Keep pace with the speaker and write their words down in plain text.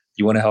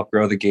you want to help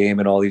grow the game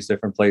in all these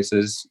different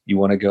places. You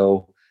want to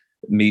go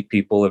meet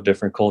people of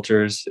different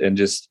cultures, and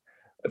just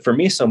for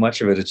me, so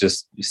much of it is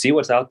just see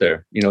what's out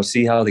there,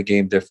 see how the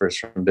game differs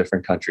from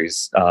different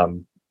countries.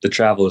 The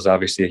travel is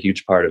obviously a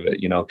huge part of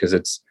it, because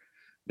it's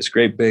this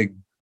great, big,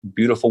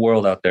 beautiful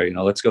world out there.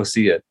 Let's go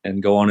see it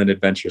and go on an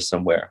adventure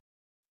somewhere.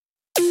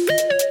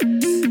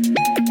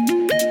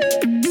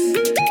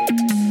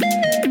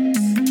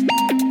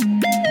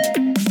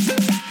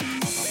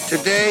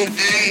 Today,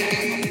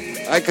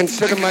 I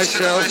consider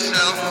myself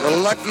the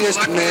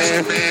luckiest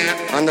man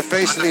on the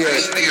face of the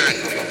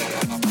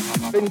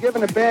earth. I've been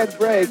given a bad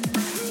break,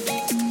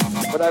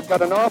 but I've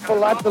got an awful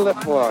lot to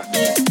live for.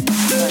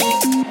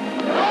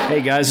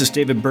 Hey guys, it's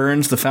David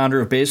Burns, the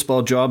founder of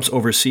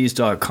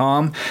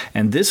BaseballJobsOverseas.com,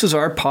 and this is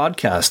our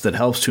podcast that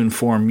helps to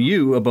inform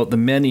you about the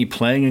many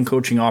playing and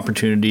coaching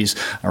opportunities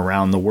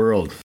around the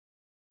world.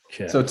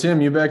 Okay. So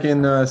Tim, you back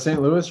in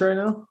St. Louis right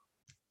now?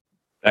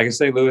 Back in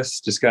St. Louis,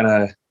 just kind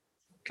of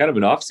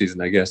an off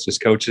season, I guess,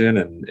 just coaching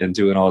and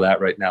doing all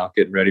that right now,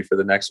 getting ready for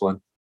the next one.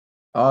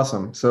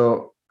 Awesome.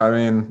 So,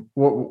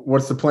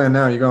 what's the plan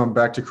now? You going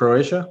back to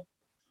Croatia?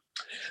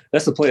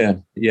 That's the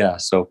plan. Yeah.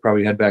 So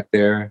probably head back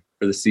there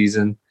for the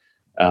season.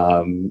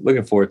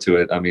 Looking forward to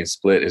it.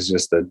 Split is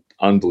just an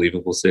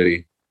unbelievable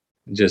city,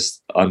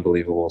 just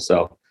unbelievable.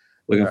 So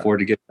looking forward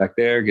to getting back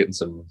there, getting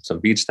some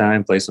beach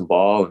time, play some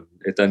ball, and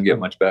it doesn't get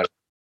much better.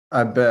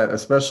 I bet,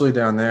 especially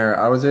down there.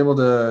 I was able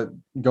to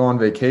go on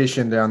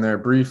vacation down there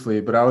briefly,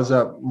 but I was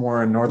up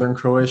more in northern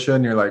Croatia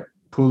near like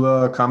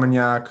Pula,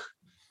 Kamenjak,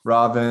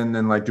 Raven,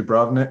 and like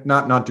Dubrovnik.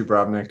 Not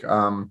Dubrovnik,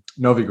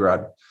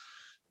 Novigrad.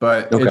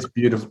 But It's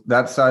beautiful.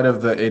 That side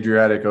of the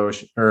Adriatic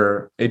Ocean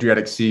or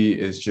Adriatic Sea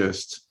is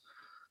just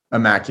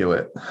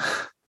immaculate.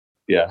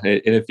 Yeah,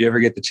 and if you ever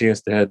get the chance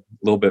to head a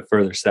little bit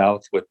further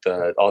south with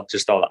all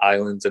the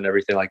islands and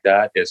everything like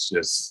that, it's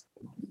just,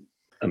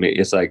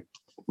 it's like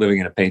living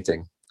in a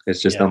painting. It's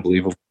just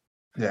unbelievable.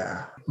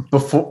 Yeah.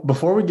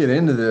 Before we get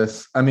into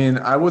this,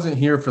 I wasn't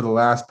here for the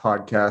last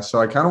podcast, so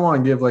I kind of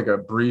want to give like a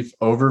brief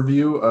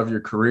overview of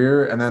your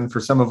career. And then for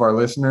some of our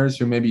listeners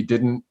who maybe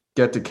didn't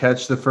get to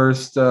catch the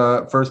first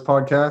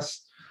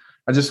podcast,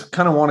 I just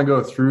kind of want to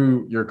go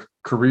through your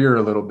career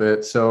a little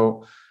bit.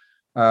 So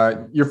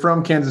you're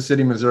from Kansas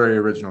City, Missouri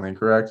originally,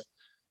 correct?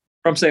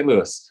 From St.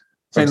 Louis.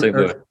 St.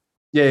 Louis.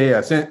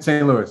 Yeah.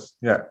 St. Louis.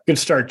 Yeah. Good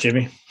start,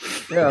 Jimmy.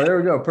 Yeah, there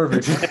we go.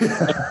 Perfect.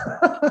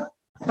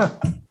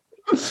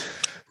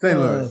 St.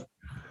 Louis.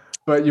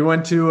 But you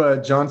went to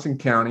Johnson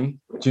County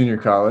Junior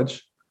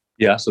College.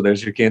 Yeah, so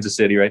there's your Kansas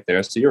City right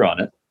there. So you're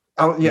on it.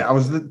 Oh, yeah, I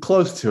was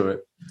close to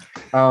it.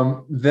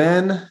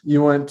 Then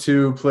you went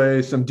to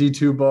play some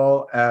D2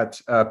 ball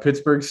at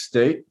Pittsburgh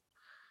State.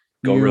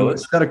 You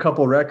set a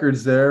couple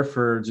records there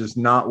for just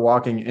not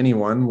walking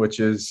anyone, which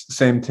is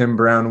same Tim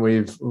Brown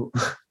we've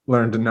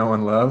learned to know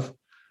and love.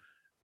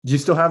 Do you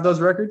still have those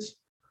records?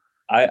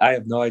 I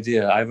have no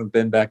idea. I haven't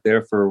been back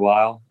there for a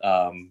while.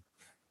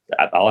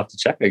 I'll have to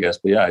check, I guess.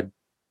 But yeah,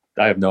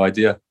 I have no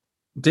idea.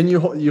 Didn't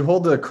you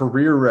hold a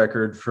career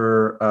record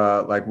for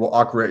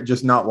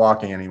just not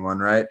walking anyone,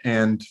 right?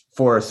 And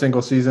for a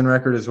single season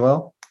record as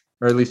well,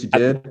 or at least you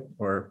did?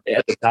 Or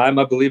at the time,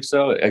 I believe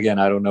so. Again,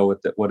 I don't know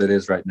what it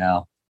is right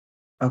now.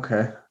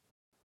 Okay.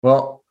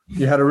 Well,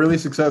 you had a really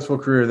successful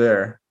career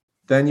there.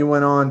 Then you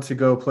went on to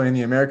go play in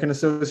the American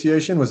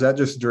Association. Was that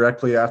just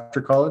directly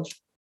after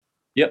college?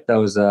 Yep, that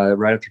was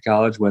right after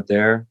college. Went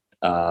there,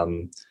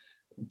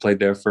 played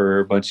there for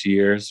a bunch of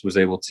years. Was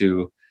able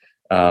to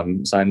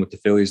sign with the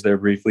Phillies there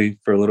briefly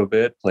for a little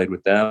bit. Played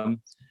with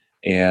them,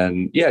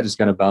 and just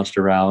kind of bounced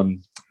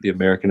around the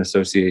American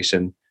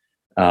Association.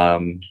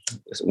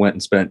 Went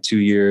and spent 2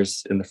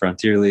 years in the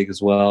Frontier League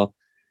as well.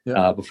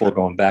 Before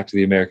going back to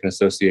the American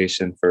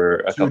Association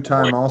for a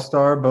two-time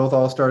All-Star, both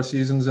All-Star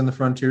seasons in the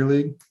Frontier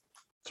League.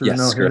 Through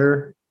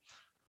no-hitter.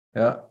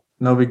 Yeah,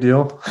 no big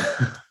deal.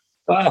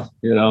 Wow,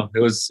 it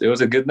was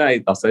a good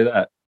night. I'll say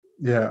that.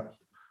 Yeah.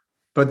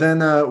 But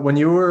then when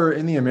you were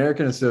in the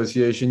American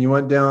Association, you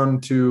went down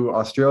to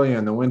Australia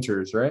in the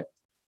winters, right?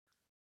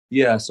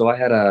 Yeah. So I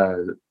had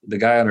the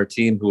guy on our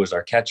team who was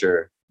our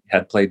catcher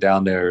had played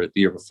down there the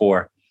year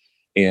before.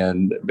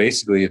 And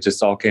basically it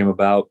just all came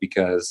about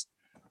because,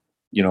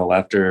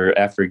 after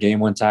a game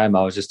one time,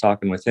 I was just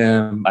talking with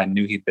him. I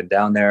knew he'd been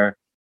down there.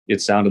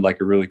 It sounded like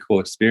a really cool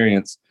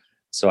experience.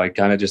 So I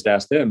kind of just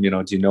asked him,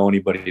 do you know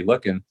anybody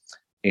looking?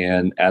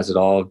 And as it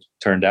all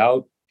turned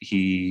out,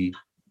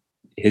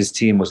 his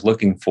team was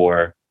looking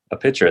for a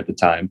pitcher at the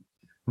time.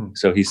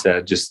 So he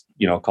said, just,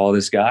 call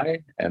this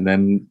guy. And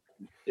then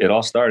it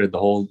all started. The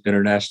whole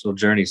international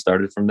journey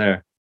started from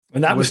there.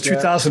 And that was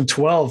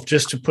 2012,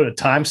 just to put a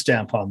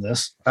timestamp on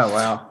this. Oh,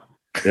 wow.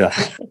 Yeah.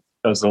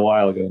 That was a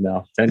while ago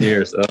now, 10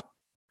 years.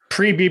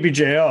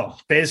 Pre-BBJO,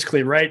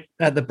 basically right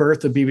at the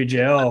birth of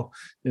BBJO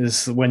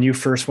is when you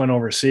first went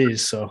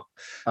overseas. So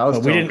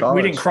we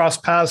didn't cross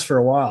paths for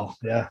a while.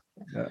 Yeah.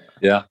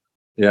 Yeah.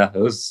 It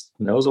was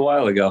a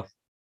while ago.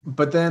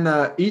 But then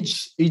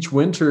each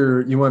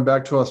winter you went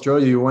back to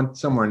Australia, you went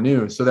somewhere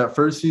new. So that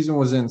first season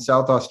was in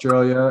South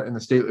Australia in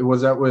the state.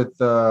 Was that with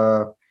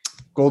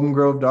Golden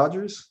Grove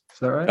Dodgers. Is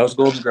that right? That was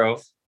Golden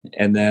Grove,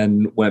 and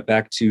then went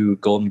back to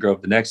Golden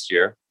Grove the next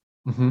year.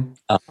 Mm-hmm.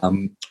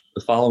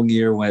 The following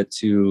year went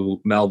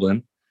to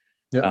Melbourne.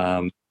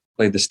 Yep.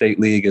 Played the state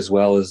league as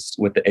well as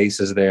with the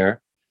Aces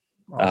there.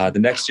 Awesome. The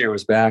next year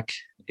was back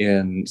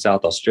in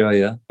South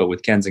Australia, but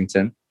with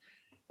Kensington.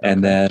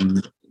 And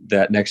then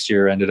that next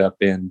year ended up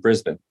in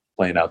Brisbane,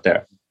 playing out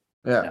there.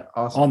 Yeah,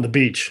 awesome. On the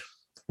beach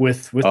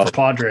with the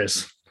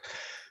Padres.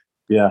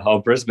 Yeah,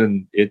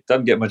 Brisbane, it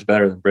doesn't get much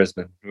better than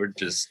Brisbane. We're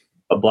just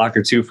a block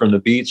or two from the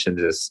beach and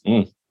just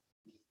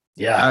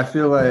Yeah. I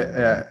feel like,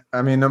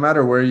 I mean, no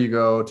matter where you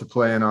go to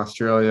play in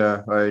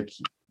Australia, like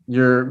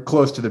you're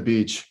close to the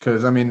beach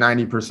because, I mean,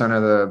 90%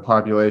 of the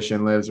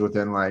population lives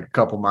within like a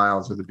couple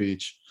miles of the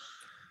beach.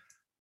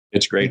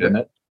 It's great, isn't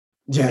it?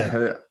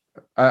 Yeah.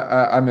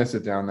 I miss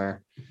it down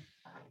there.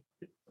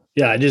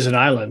 Yeah, it is an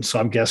island, so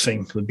I'm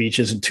guessing the beach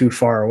isn't too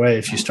far away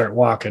if you start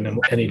walking in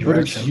any direction. But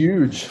it's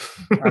huge.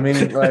 I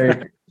mean,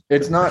 like,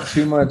 it's not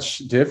too much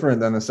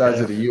different than the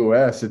size of the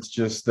U.S. It's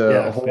just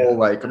the whole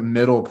like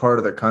middle part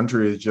of the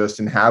country is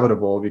just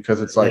inhabitable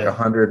because it's like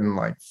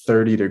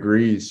 130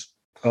 degrees.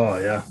 Oh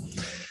yeah,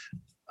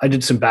 I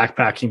did some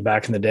backpacking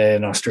back in the day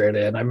in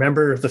Australia, and I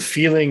remember the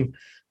feeling.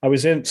 I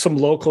was in some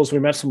locals. We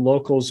met some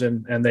locals,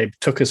 and they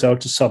took us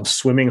out to some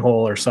swimming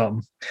hole or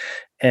something.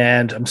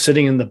 And I'm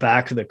sitting in the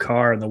back of the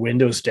car, and the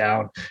window's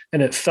down,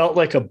 and it felt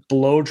like a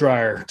blow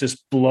dryer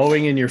just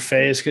blowing in your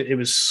face. It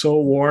was so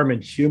warm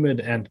and humid,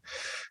 and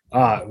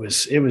it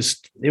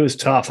was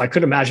tough. I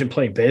couldn't imagine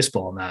playing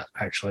baseball in that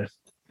actually.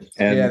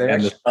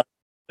 And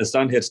the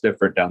sun hits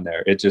different down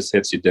there. It just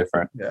hits you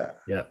different.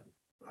 Yeah.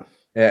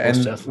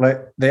 And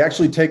like they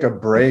actually take a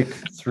break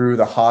through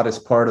the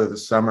hottest part of the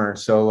summer.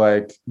 So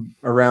like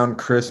around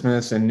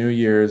Christmas and New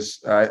Year's,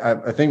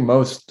 I think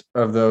most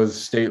of those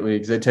state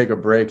leagues, they take a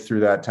break through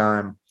that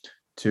time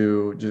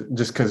to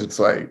just because it's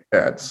like,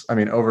 it's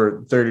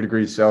over 30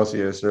 degrees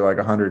Celsius or like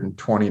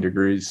 120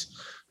 degrees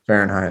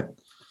Fahrenheit.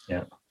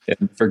 Yeah.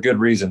 And for good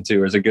reason too.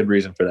 There's a good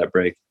reason for that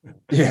break.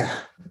 Yeah.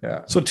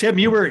 So Tim,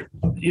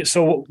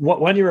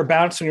 when you were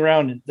bouncing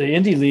around the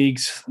indie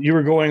leagues, you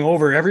were going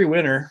over every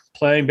winter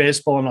playing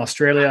baseball in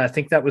Australia. I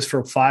think that was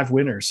for 5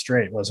 winters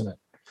straight, wasn't it?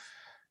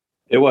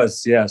 It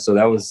was, yeah. So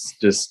that was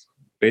just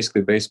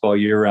basically baseball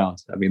year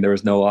round. I mean, there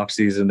was no off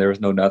season, there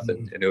was no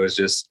nothing, and it was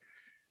just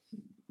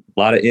a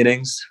lot of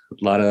innings,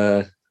 a lot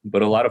of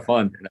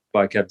fun. And that's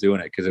why I kept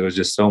doing it because it was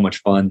just so much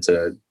fun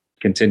to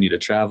continue to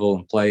travel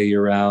and play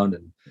year round.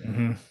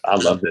 And I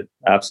loved it.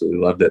 Absolutely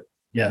loved it.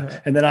 Yeah.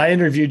 And then I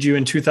interviewed you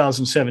in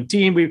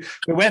 2017. We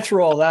went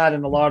through all that,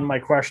 and a lot of my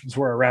questions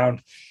were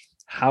around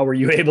how were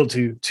you able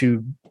to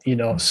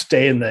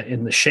stay in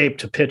the shape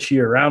to pitch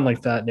year round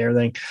like that and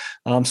everything.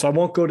 So I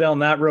won't go down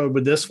that road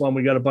with this one.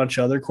 We got a bunch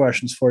of other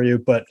questions for you,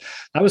 but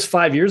that was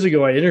 5 years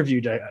ago. I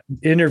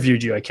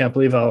interviewed you. I can't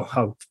believe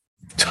how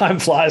time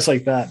flies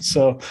like that.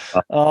 So,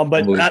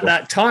 but at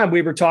that time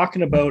we were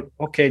talking about,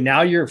 okay,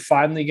 now you're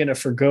finally going to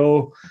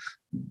forgo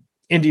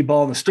indie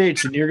ball in the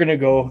States and you're going to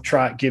go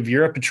give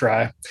Europe a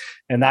try.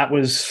 And that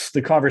was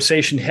the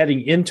conversation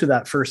heading into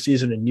that first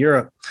season in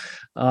Europe,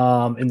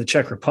 in the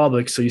Czech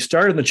Republic. So you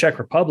started in the Czech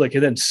Republic,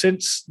 and then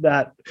since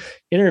that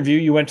interview,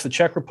 you went to the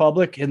Czech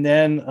Republic, and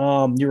then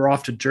you were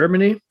off to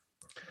Germany.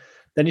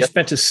 Then you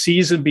spent a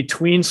season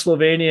between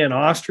Slovenia and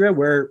Austria,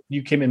 where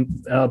you came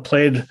and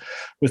played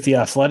with the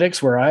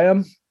Athletics, where I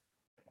am.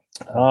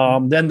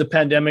 Then the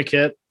pandemic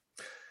hit.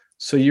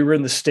 So you were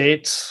in the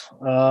States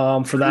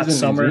for that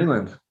summer. New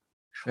Zealand.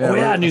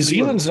 New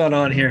Zealand's not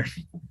on here.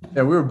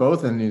 Yeah, we were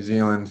both in New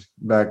Zealand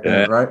back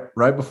then,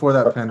 right before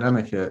that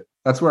pandemic hit.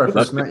 That's where I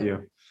first met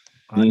you.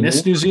 I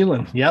miss New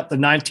Zealand. Yep, the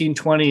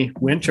 1920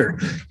 winter.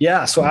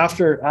 Yeah, so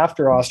after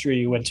Austria,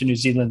 you went to New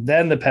Zealand.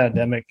 Then the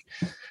pandemic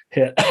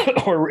hit,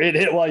 or it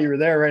hit while you were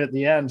there, right at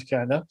the end,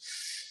 kind of.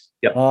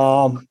 Yep.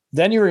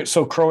 Then you were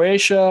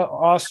Slovenia,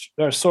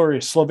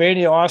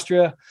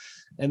 Austria,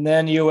 and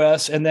then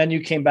US, and then you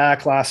came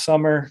back last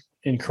summer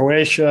in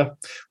Croatia,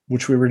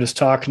 which we were just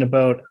talking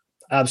about.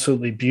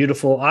 Absolutely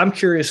beautiful. I'm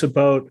curious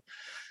about,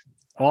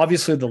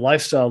 obviously the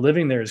lifestyle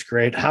living there is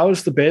great. How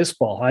is the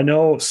baseball? I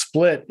know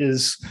Split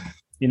is,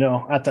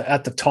 at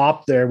the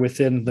top there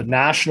within the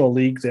national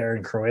league there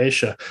in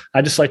Croatia.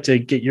 I just like to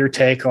get your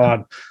take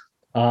on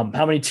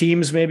how many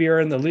teams maybe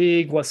are in the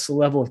league. What's the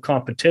level of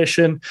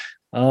competition?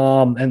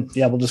 And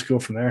we'll just go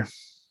from there.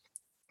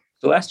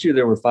 So last year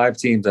there were 5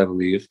 teams, I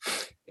believe.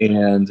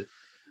 And,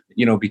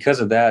 because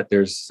of that,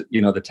 there's,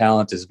 the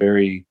talent is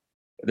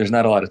there's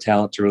not a lot of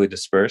talent to really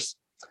disperse,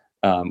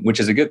 which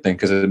is a good thing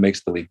because it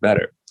makes the league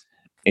better.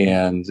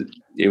 And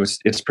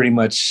it's pretty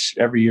much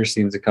every year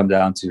seems to come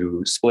down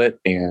to Split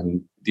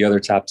and the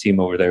other top team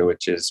over there,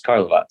 which is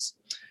Karlovac.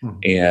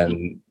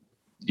 And,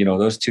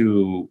 those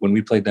two, when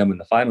we played them in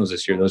the finals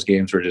this year, those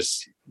games were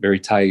just very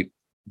tight,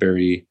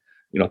 very,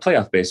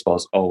 playoff baseball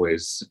is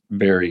always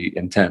very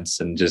intense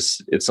and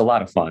just, it's a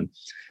lot of fun.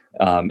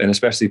 And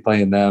especially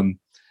playing them,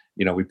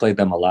 we played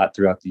them a lot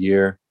throughout the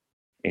year.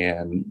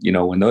 And,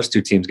 when those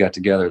two teams got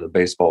together, the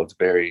baseball was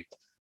very,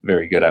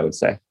 very good, I would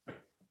say.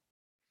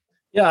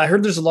 Yeah, I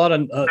heard there's a lot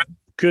of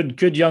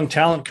good young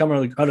talent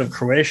coming out of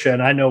Croatia.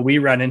 And I know we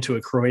ran into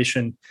a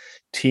Croatian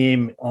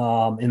team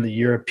in the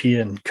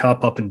European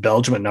Cup up in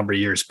Belgium a number of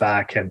years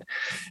back.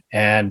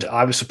 And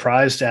I was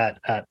surprised at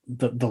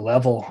the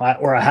level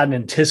where I hadn't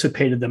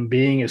anticipated them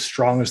being as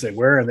strong as they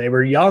were. And they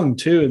were young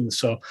too. And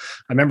so I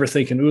remember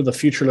thinking, ooh, the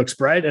future looks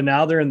bright. And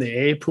now they're in the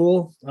A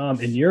pool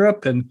in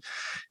Europe, and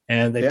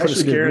they put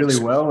actually did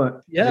really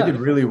well. Yeah. They did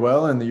really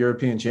well in the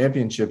European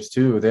Championships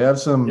too. They have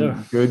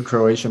some good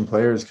Croatian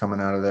players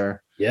coming out of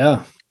there.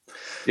 Yeah.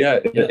 Yeah.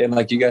 And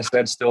like you guys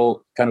said,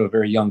 still kind of a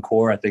very young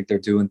core. I think they're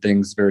doing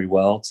things very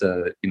well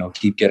to,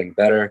 keep getting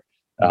better.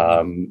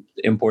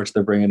 Imports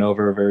they're bringing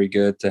over are very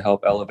good to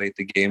help elevate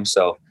the game.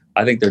 So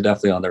I think they're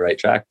definitely on the right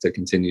track to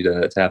continue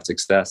to have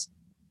success.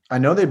 I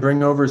know they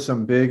bring over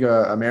some big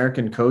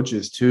American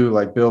coaches too,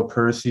 like Bill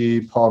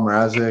Percy, Paul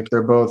Mrazek.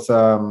 They're both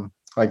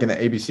like in the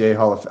ABCA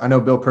Hall of Fame. I know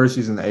Bill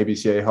Percy's in the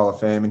ABCA Hall of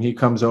Fame, and he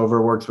comes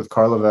over, works with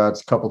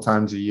Karlovac a couple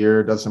times a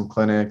year, does some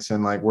clinics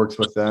and like works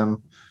with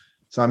them.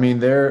 So, I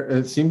mean,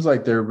 it seems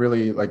like they're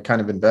really like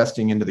kind of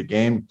investing into the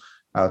game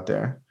out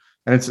there.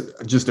 And it's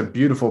just a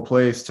beautiful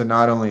place to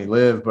not only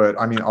live, but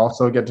I mean,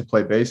 also get to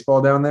play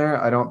baseball down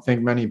there. I don't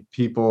think many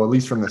people, at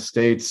least from the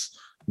States,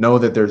 know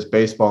that there's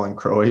baseball in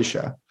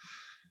Croatia.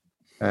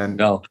 And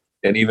no,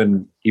 and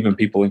even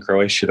people in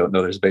Croatia don't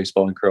know there's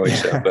baseball in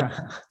Croatia,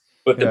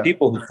 but the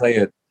people who play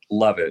it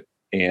love it.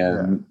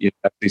 And you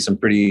see some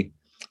pretty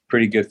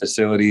good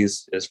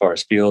facilities as far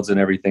as fields and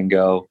everything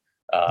go.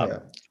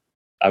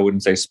 I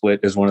wouldn't say Split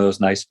is one of those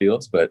nice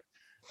fields, but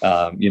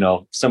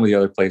some of the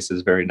other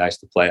places very nice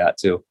to play at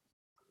too.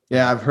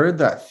 Yeah, I've heard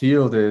that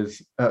field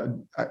is.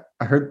 I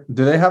heard.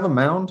 Do they have a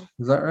mound?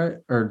 Is that right?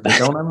 Or they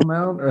don't have a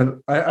mound?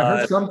 Or I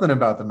heard something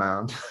about the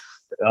mound.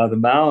 The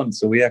mound.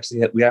 So we have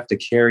to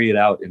carry it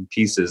out in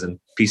pieces and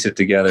piece it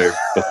together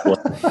before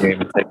the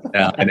game and take it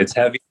down. And it's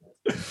heavy,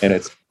 and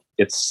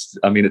it's.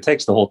 I mean, it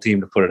takes the whole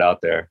team to put it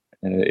out there,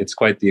 and it's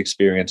quite the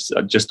experience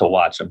just to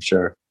watch, I'm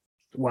sure.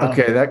 Wow.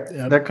 Okay,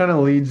 that kind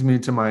of leads me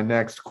to my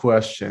next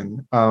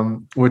question,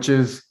 which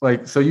is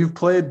like, so you've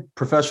played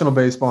professional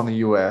baseball in the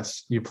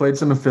U.S., you played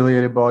some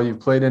affiliated ball, you've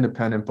played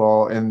independent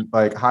ball in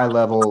like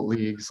high-level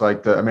leagues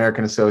like the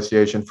American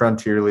Association,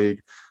 Frontier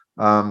League,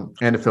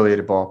 and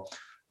affiliated ball.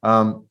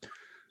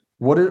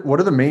 What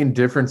are the main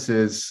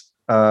differences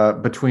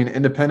between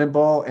independent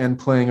ball and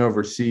playing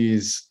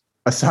overseas,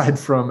 aside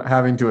from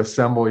having to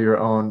assemble your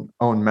own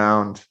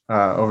mound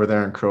over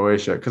there in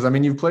Croatia? Because, I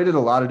mean, you've played at a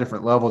lot of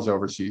different levels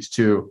overseas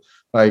too,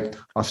 like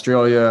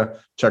Australia,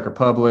 Czech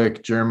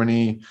Republic,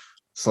 Germany,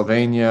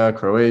 Slovenia,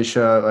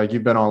 Croatia, like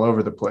you've been all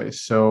over the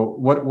place. So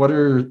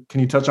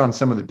can you touch on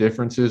some of the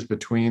differences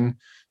between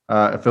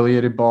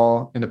affiliated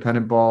ball,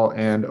 independent ball,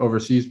 and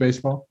overseas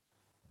baseball?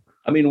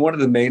 I mean, one of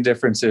the main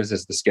differences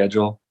is the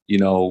schedule.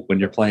 When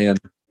you're playing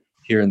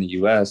here in the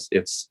U.S.,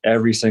 it's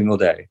every single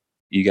day.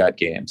 You got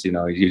games,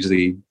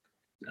 usually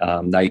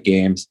night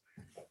games,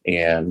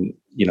 and,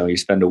 you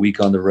spend a week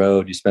on the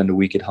road, you spend a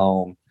week at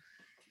home,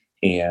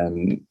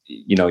 and,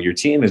 your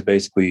team is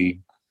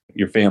basically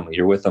your family.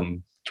 You're with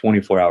them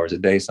 24 hours a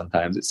day.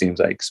 Sometimes it seems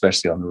like,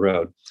 especially on the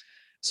road.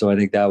 So I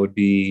think that would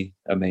be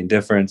a main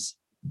difference.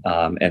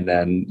 And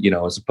then,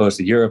 as opposed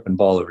to Europe and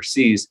ball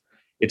overseas,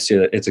 it's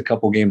a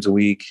couple games a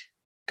week,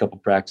 a couple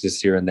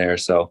practices here and there.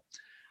 So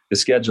the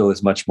schedule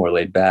is much more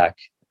laid back.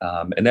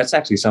 And that's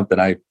actually something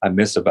I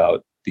miss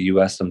about the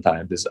U.S.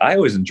 sometimes. Is I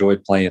always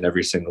enjoyed playing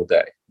every single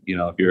day.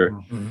 If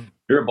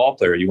you're a ball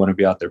player, you want to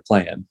be out there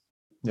playing.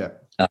 Yeah.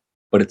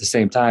 But at the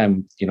same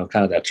time,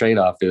 kind of that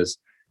trade-off is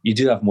you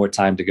do have more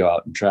time to go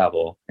out and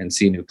travel and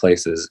see new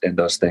places and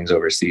those things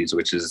overseas,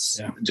 which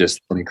is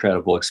just an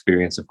incredible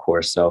experience, of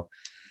course. So,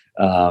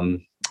 I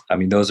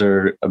mean, those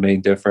are a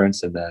main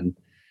difference. And then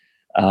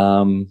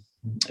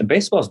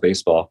baseball is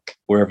baseball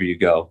wherever you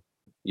go,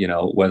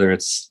 whether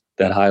it's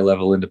that high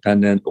level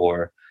independent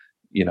or,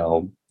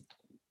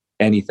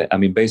 anything. I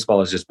mean,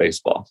 baseball is just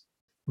baseball.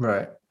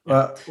 Right.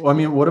 Well, I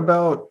mean, what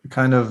about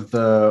kind of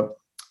the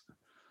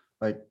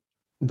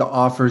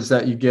offers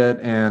that you get,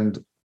 and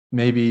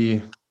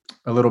maybe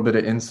a little bit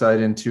of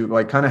insight into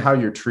like kind of how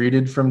you're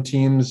treated from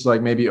teams,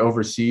 like maybe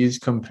overseas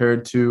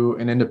compared to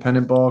an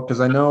independent ball? Because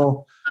I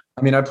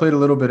played a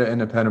little bit of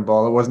independent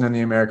ball. It wasn't in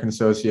the American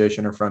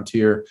Association or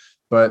Frontier,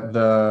 but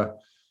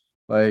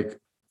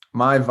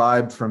my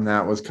vibe from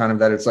that was kind of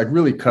that it's like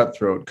really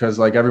cutthroat, because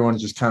like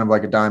everyone's just kind of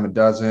like a dime a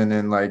dozen,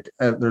 and like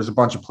there's a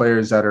bunch of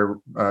players that are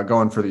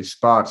going for these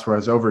spots.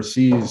 Whereas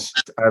overseas,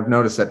 I've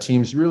noticed that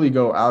teams really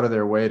go out of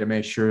their way to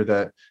make sure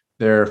that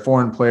their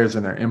foreign players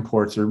and their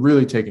imports are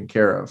really taken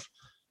care of.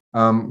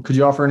 Could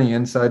you offer any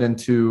insight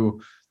into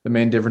the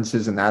main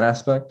differences in that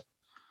aspect?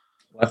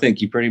 I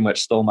think you pretty much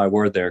stole my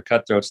word there.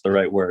 Cutthroat's the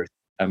right word.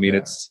 I mean,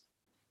 it's,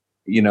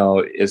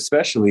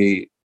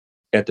 especially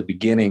at the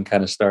beginning,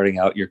 kind of starting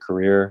out your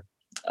career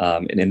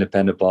in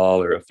independent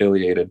ball or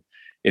affiliated,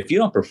 if you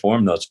don't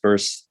perform those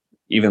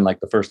even like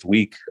the first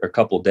week or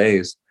couple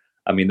days,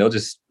 I mean, they'll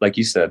just, like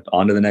you said,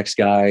 on to the next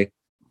guy,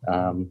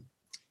 and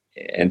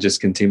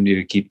just continue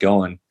to keep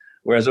going.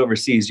 Whereas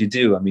overseas, you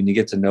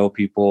get to know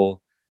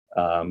people.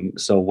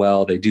 so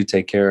well. They do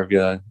take care of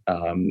you.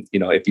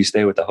 If you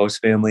stay with the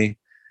host family,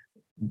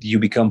 you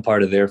become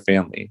part of their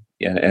family.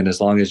 And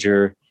as long as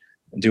you're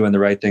doing the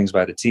right things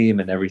by the team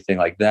and everything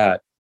like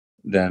that,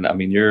 then, I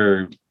mean,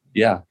 you're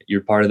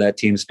part of that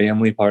team's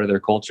family, part of their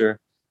culture,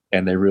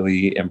 and they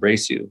really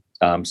embrace you.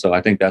 So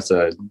I think that's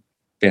a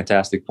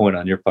fantastic point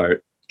on your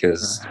part,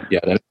 because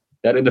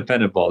that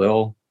independent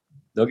ball,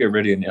 they'll get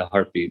rid of you in a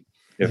heartbeat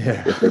if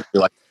they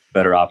feel like a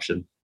better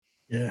option.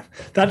 Yeah,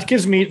 that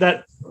gives me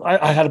that.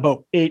 I had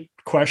about 8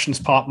 questions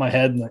pop in my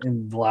head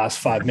in the last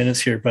 5 minutes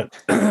here, but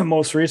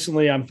most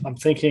recently, I'm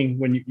thinking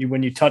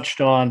when you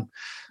touched on,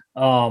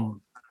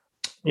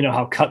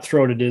 how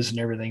cutthroat it is and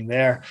everything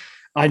there.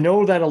 I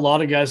know that a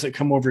lot of guys that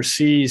come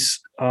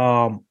overseas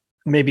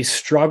maybe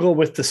struggle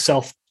with the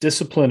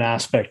self-discipline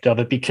aspect of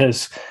it,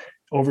 because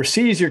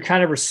overseas you're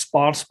kind of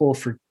responsible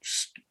for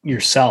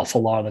yourself a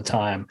lot of the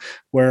time,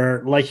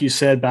 where, like you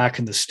said, back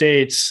in the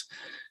States,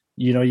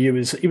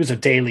 it was a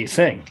daily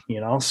thing,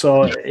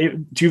 so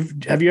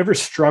have you ever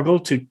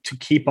struggled to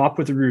keep up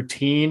with the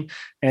routine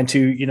and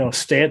to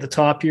stay at the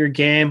top of your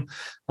game,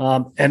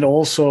 and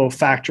also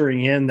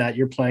factoring in that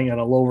you're playing at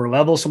a lower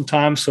level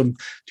sometimes? So do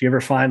you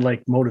ever find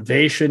like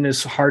motivation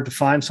is hard to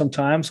find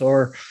sometimes?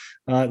 Or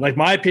like,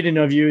 my opinion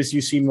of you is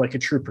you seem like a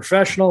true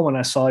professional. When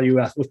I saw you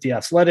with the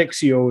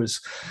Athletics, you always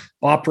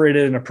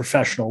operated in a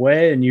professional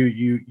way, and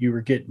you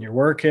were getting your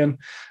work in.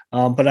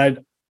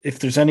 But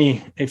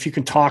if you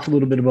can talk a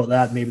little bit about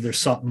that, maybe there's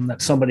something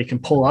that somebody can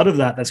pull out of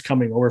that's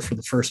coming over for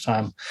the first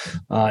time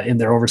in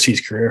their overseas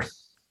career.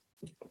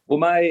 Well,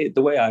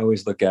 the way I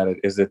always look at it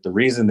is that the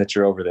reason that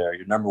you're over there,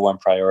 your number one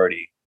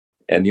priority,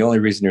 and the only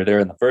reason you're there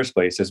in the first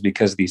place, is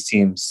because these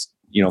teams,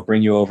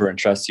 bring you over and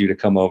trust you to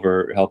come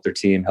over, help their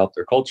team, help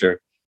their culture.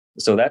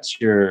 So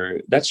that's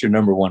your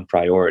number one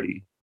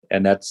priority.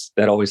 And that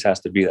always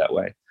has to be that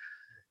way.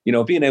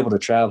 Being able to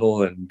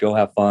travel and go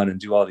have fun and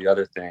do all the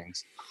other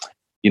things,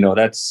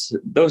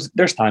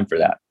 there's time for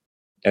that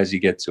as you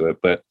get to it.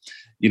 But,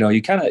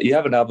 you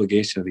have an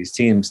obligation to these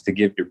teams to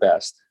give your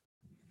best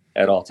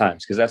at all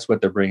times, because that's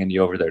what they're bringing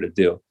you over there to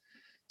do.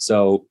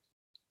 So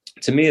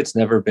to me, it's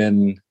never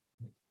been,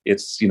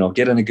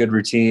 getting a good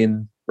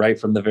routine right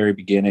from the very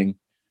beginning,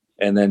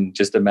 and then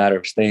just a matter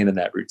of staying in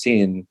that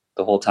routine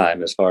the whole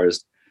time, as far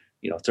as,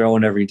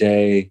 throwing every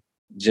day,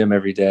 gym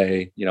every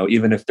day,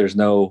 even if there's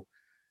no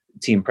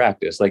team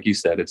practice, like you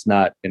said, it's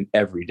not an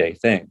everyday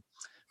thing.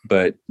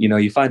 But,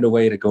 you find a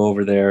way to go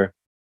over there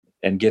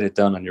and get it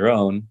done on your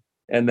own.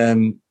 And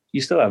then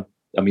you still have,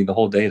 the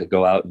whole day to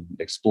go out and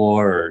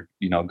explore, or,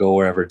 go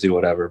wherever, do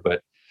whatever.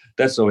 But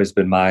that's always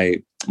been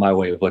my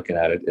way of looking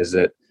at it, is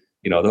that,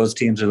 those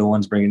teams are the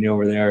ones bringing you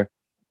over there.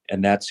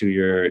 And that's who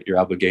your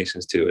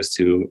obligations to, is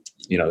to,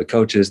 the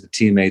coaches, the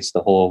teammates,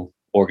 the whole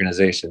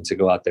organization, to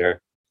go out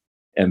there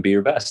and be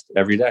your best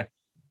every day.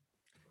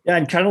 Yeah,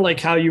 and kind of like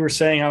how you were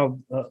saying how,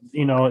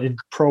 in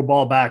pro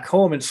ball back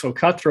home, it's so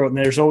cutthroat and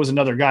there's always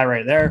another guy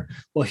right there.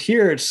 Well,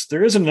 here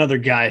there is another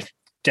guy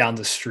down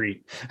the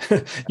street.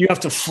 You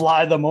have to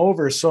fly them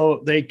over.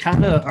 So they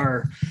kind of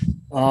are,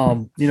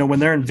 when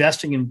they're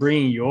investing in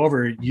bringing you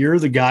over, you're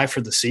the guy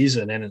for the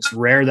season. And it's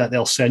rare that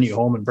they'll send you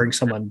home and bring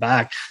someone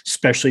back,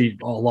 especially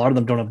a lot of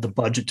them don't have the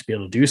budget to be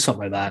able to do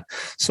something like that.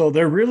 So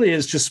there really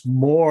is just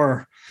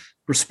more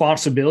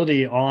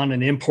responsibility on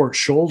an import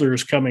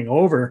shoulders coming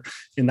over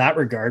in that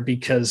regard,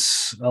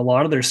 because a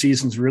lot of their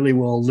seasons really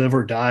will live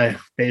or die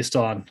based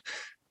on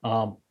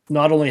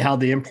not only how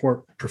the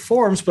import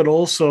performs, but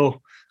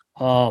also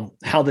the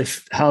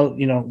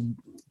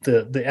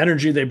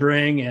energy they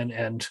bring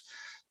and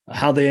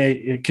how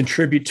they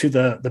contribute to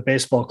the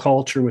baseball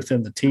culture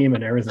within the team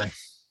and everything.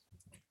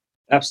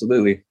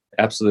 Absolutely.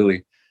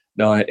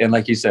 No, and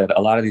like you said,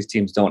 a lot of these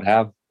teams don't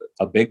have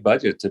a big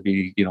budget to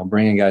be,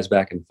 bringing guys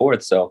back and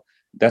forth. So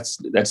that's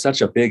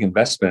such a big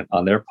investment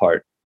on their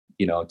part,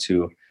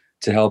 to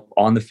help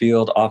on the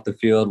field, off the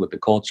field, with the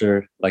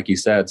culture, like you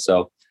said.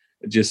 So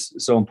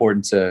just so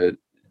important to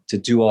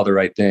do all the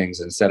right things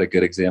and set a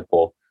good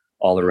example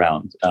all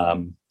around.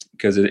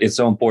 Because it's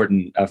so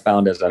important, I've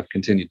found, as I've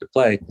continued to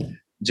play,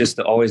 just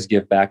to always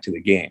give back to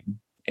the game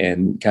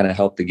and kind of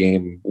help the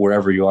game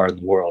wherever you are in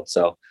the world.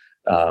 So,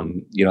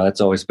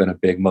 that's always been a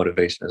big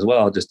motivation as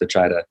well, just to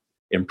try to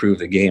improve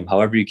the game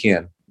however you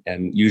can.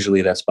 And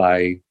usually that's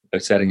by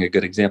setting a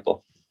good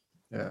example.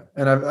 Yeah.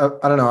 And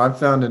I don't know, I've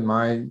found in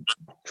my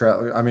we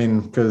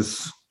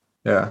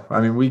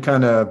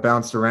kind of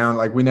bounced around,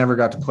 like we never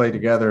got to play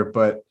together,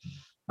 but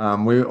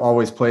we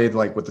always played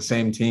like with the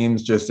same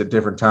teams, just at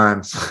different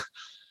times.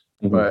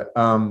 Mm-hmm. But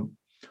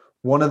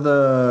one of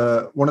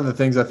the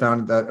things I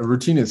found, that a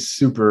routine is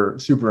super,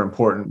 super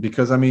important,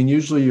 because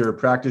usually your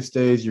practice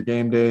days, your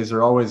game days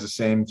are always the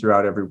same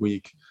throughout every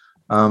week.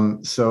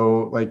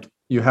 So like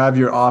you have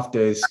your off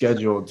days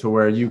scheduled to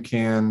where you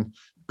can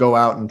go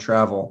out and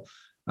travel.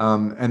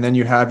 And then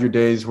you have your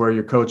days where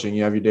you're coaching,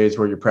 you have your days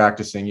where you're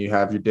practicing, you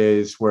have your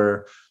days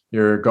where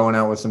you're going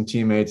out with some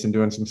teammates and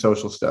doing some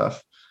social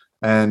stuff.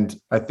 And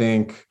I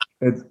think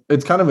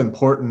it's kind of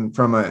important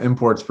from an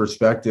imports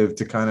perspective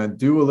to kind of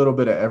do a little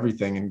bit of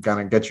everything and kind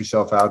of get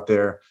yourself out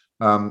there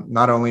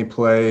not only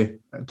play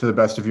to the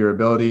best of your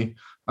ability,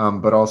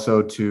 but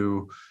also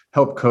to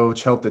help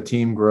coach, help the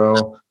team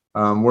grow,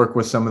 work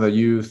with some of the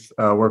youth,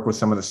 work with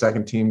some of the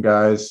second team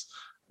guys,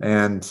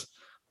 and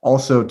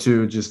also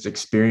to just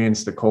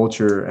experience the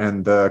culture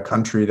and the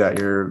country that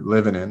you're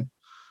living in.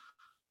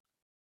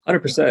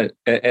 100%.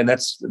 And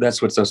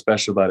that's what's so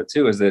special about it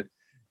too, is that,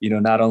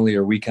 not only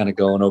are we kind of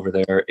going over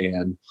there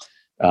and,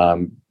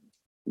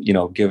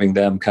 giving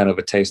them kind of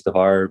a taste of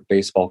our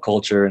baseball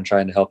culture and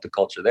trying to help the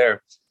culture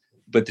there,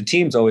 but the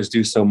teams always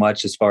do so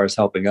much as far as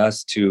helping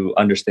us to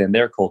understand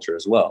their culture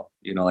as well.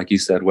 Like you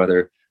said,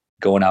 whether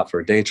going out for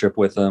a day trip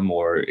with them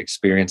or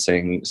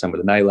experiencing some of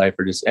the nightlife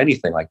or just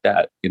anything like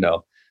that,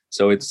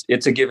 so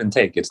it's a give and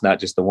take. It's not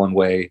just the one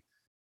way,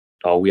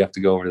 oh, we have to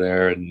go over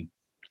there and,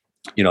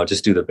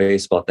 just do the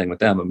baseball thing with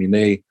them. I mean,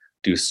 they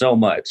do so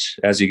much,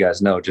 as you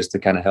guys know, just to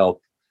kind of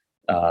help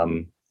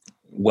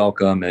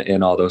welcome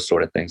and all those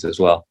sort of things as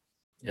well.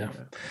 Yeah.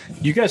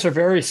 You guys are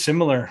very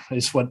similar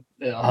is what,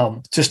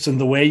 just in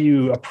the way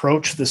you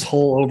approach this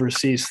whole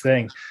overseas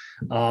thing.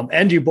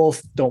 And you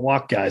both don't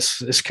walk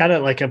guys. It's kind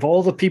of like, of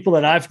all the people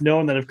that I've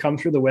known that have come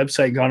through the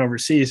website, gone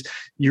overseas,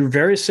 you're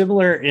very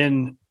similar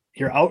in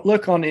your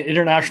outlook on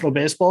international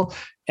baseball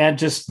and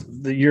just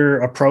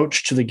your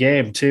approach to the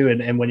game too.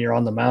 And when you're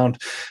on the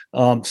mound.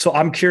 So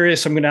I'm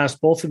curious, I'm going to ask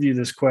both of you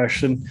this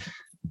question.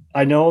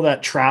 I know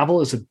that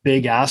travel is a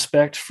big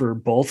aspect for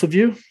both of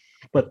you,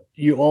 but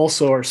you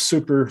also are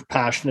super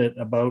passionate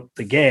about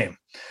the game.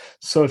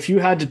 So if you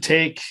had to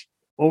take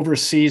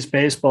overseas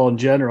baseball in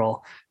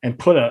general and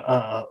put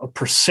a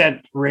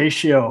percent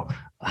ratio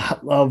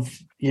of,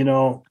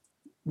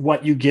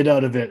 what you get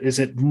out of it, is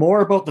it more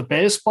about the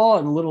baseball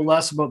and a little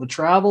less about the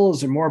travel?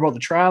 Is it more about the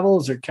travel?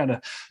 Is it kind of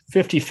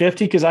 50-50?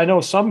 Because I know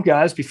some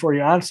guys, before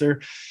you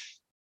answer,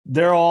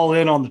 they're all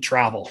in on the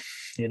travel,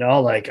 I'm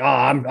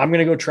going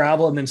to go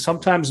travel. And then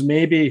sometimes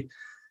maybe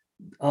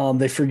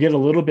they forget a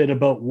little bit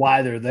about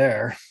why they're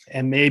there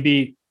and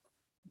maybe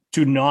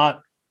do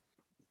not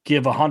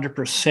give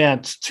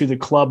 100% to the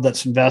club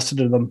that's invested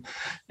in them.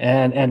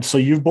 And so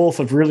you both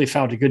have really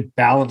found a good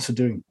balance of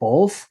doing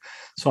both.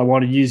 So I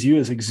want to use you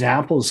as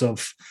examples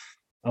of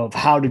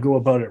how to go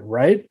about it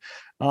right.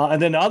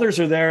 And then others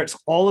are there. It's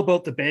all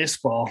about the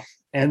baseball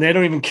and they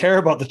don't even care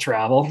about the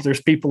travel.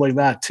 There's people like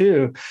that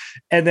too.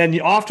 And then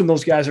often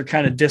those guys are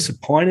kind of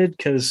disappointed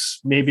because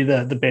maybe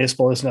the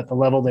baseball isn't at the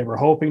level they were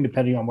hoping,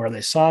 depending on where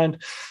they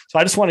signed. So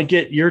I just want to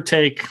get your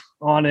take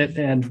on it.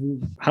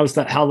 And how does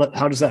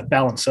that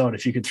balance out?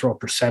 If you could throw a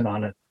percent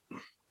on it.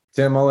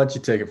 Tim, I'll let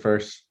you take it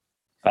first.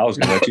 I was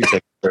going to let you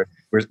take it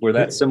first. We're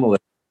that similar.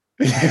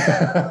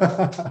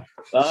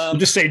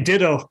 Just say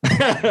ditto.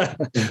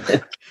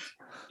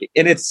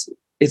 And it's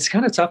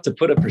kind of tough to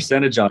put a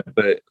percentage on it,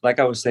 but like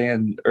I was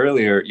saying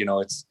earlier,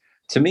 it's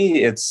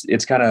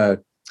kind of,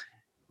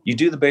 you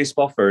do the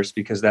baseball first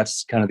because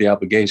that's kind of the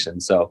obligation.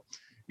 So,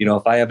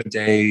 if I have a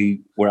day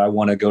where I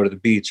want to go to the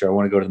beach or I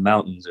want to go to the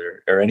mountains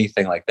or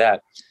anything like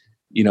that,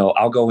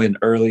 I'll go in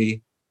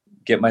early,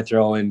 get my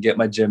throw in, get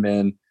my gym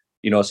in,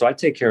 so I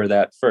take care of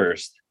that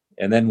first.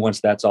 And then once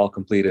that's all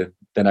completed,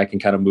 then I can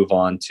kind of move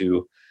on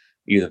to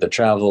either the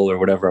travel or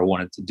whatever I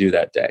wanted to do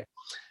that day.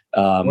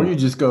 Or you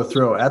just go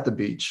throw at the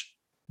beach.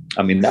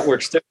 I mean, that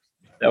works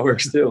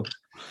too.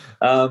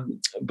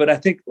 But I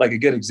think like a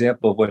good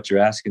example of what you're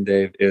asking,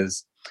 Dave,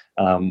 is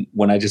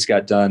when I just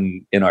got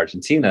done in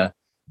Argentina,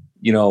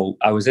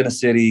 I was in a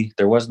city,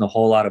 there wasn't a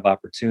whole lot of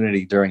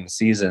opportunity during the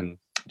season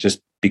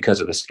just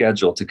because of the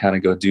schedule to kind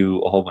of go do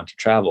a whole bunch of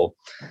travel.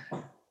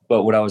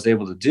 But what I was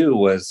able to do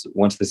was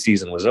once the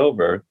season was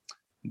over,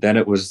 then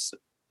it was,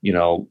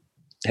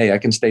 hey, I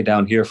can stay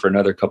down here for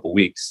another couple of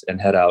weeks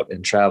and head out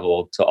and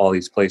travel to all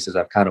these places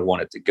I've kind of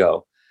wanted to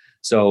go.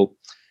 So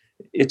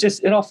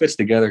it all fits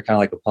together kind of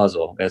like a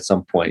puzzle at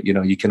some point.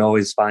 You can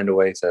always find a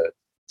way to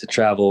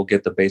travel,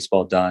 get the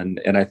baseball done.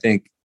 And I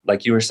think,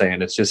 like you were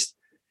saying,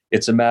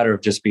 it's a matter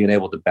of just being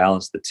able to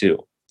balance the two.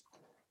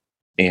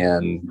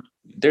 And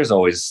there's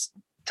always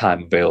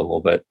time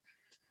available, but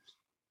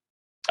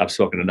I've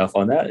spoken enough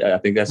on that. I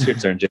think that's your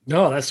turn, Jim.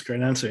 No, that's a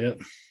great answer. Yeah.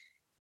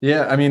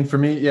 Yeah. I mean, for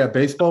me,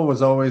 baseball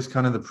was always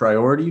kind of the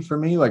priority for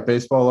me. Like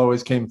baseball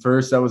always came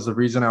first. That was the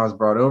reason I was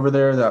brought over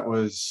there. That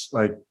was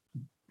like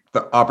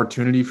the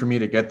opportunity for me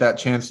to get that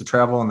chance to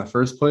travel in the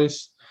first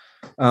place.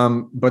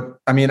 But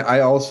I mean, I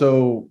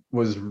also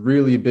was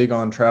really big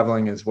on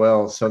traveling as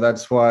well. So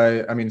that's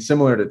why, I mean,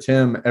 similar to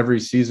Tim, every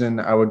season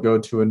I would go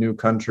to a new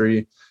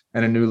country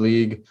and a new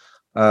league,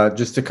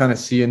 just to kind of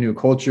see a new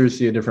culture,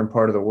 see a different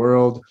part of the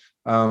world.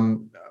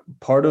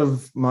 Part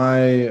of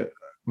my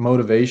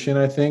motivation,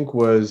 I think,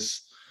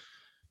 was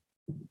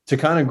to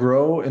kind of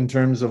grow in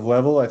terms of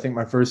level. I think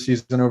my first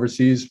season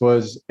overseas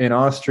was in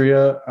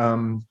Austria.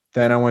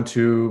 Then I went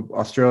to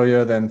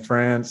Australia, then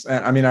France.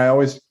 And I mean, I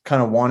always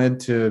kind of wanted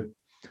to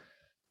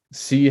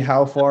see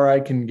how far I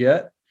can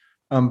get.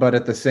 But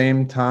at the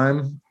same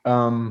time,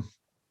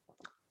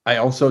 I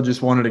also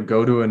just wanted to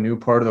go to a new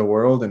part of the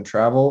world and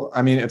travel.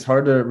 I mean, it's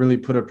hard to really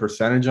put a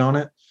percentage on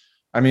it.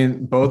 I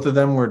mean, both of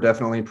them were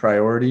definitely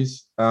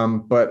priorities.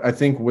 But I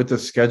think with the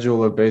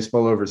schedule of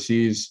baseball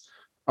overseas,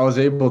 I was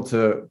able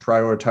to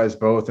prioritize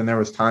both, and there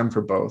was time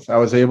for both. I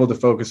was able to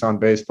focus on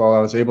baseball. I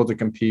was able to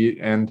compete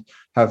and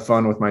have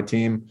fun with my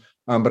team.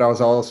 But I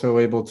was also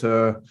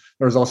there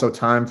was also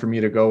time for me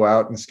to go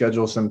out and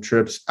schedule some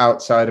trips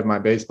outside of my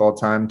baseball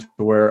time to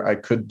where I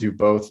could do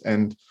both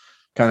and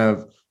kind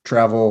of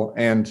travel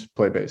and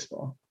play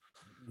baseball.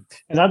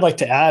 And I'd like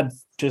to add,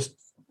 just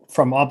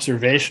from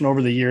observation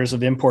over the years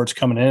of imports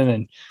coming in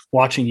and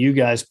watching you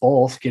guys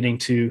both getting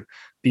to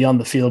be on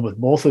the field with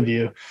both of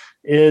you,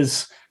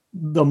 is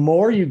the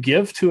more you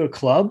give to a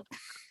club,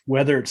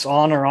 whether it's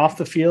on or off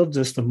the field,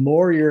 just the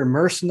more you're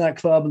immersed in that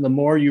club and the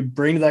more you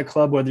bring to that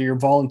club, whether you're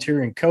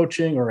volunteering,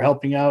 coaching, or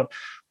helping out,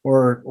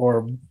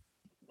 or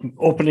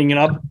opening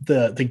up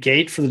the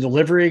gate for the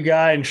delivery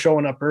guy and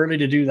showing up early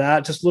to do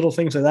that, just little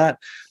things like that.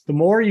 The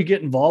more you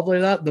get involved like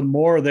that, the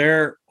more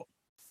they're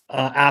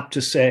apt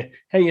to say,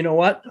 hey, you know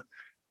what?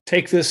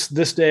 Take this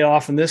day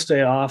off and this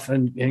day off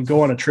and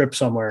go on a trip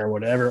somewhere or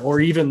whatever, or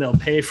even they'll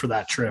pay for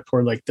that trip,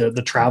 or like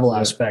the travel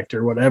aspect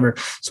or whatever.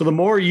 So the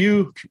more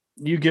you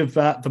give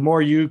back, the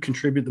more you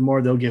contribute, the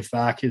more they'll give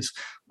back, is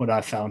what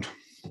I found.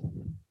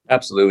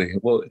 Absolutely.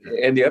 Well,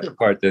 and the other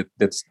part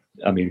that's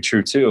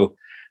true too,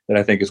 that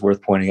I think is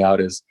worth pointing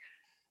out is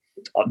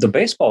the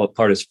baseball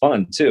part is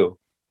fun too.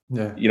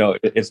 Yeah.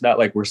 It's not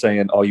like we're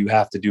saying, oh, you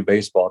have to do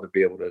baseball to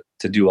be able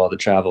to do all the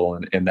travel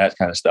and that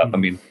kind of stuff. Mm-hmm. I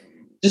mean,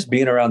 just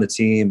being around the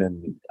team,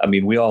 and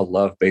we all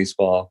love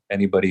baseball.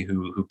 Anybody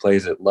who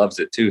plays it loves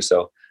it too.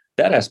 So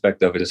that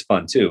aspect of it is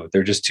fun too.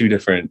 They're just two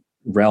different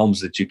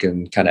realms that you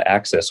can kind of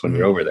access when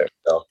you're over there.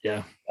 So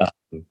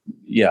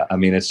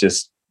it's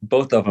just,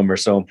 both of them are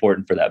so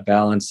important for that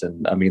balance.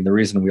 And the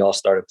reason we all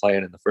started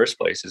playing in the first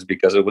place is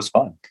because it was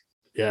fun.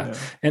 Yeah.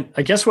 And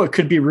I guess what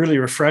could be really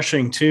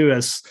refreshing too,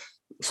 as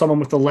someone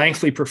with a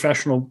lengthy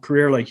professional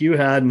career like you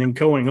had, and then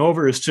going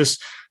over, is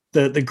just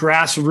the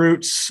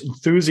grassroots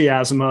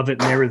enthusiasm of it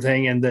and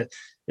everything. And that,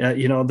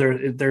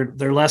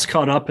 they're less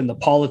caught up in the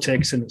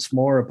politics, and it's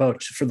more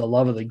about for the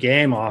love of the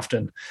game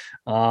often.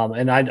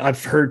 And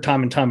I've heard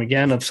time and time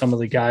again of some of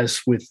the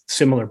guys with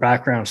similar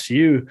backgrounds to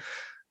you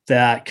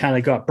that kind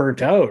of got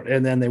burnt out,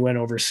 and then they went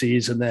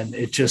overseas, and then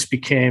it just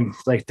became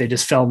like they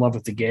just fell in love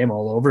with the game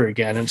all over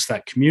again. And it's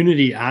that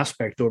community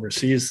aspect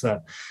overseas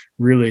that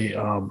really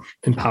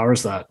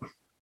empowers that.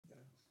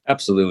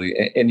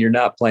 Absolutely. And you're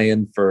not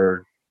playing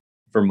for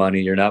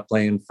money. You're not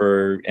playing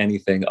for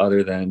anything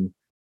other than,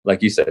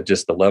 like you said,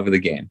 just the love of the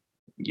game,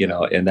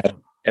 and that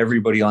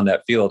everybody on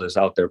that field is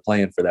out there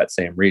playing for that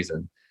same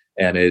reason.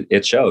 And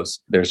it shows.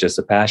 There's just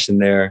a passion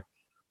there,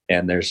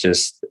 and there's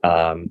just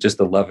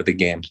the love of the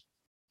game.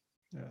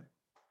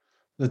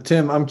 Yeah.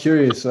 Tim, I'm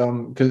curious,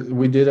 because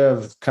we did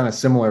have kind of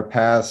similar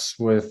paths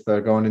with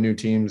going to new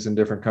teams in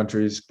different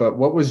countries, but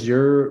what was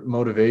your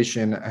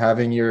motivation,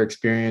 having your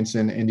experience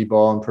in indie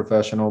ball and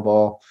professional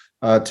ball,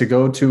 to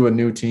go to a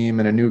new team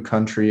in a new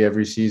country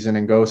every season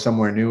and go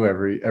somewhere new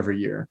every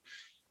year?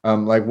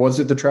 Was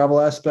it the travel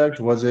aspect?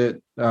 Was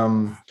it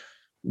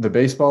the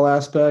baseball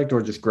aspect,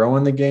 or just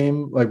growing the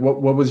game? Like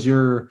what was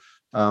your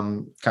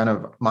kind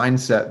of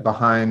mindset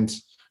behind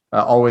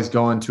always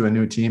going to a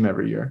new team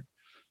every year?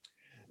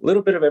 A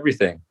little bit of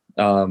everything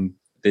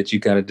that you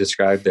kind of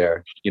described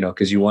there,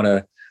 because you want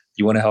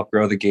to help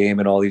grow the game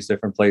in all these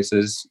different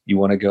places. You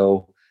want to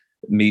go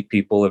meet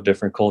people of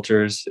different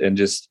cultures, and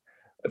just,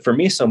 for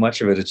me, so much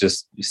of it is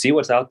just see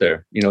what's out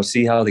there,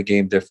 see how the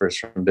game differs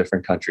from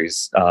different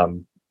countries.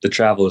 The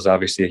travel is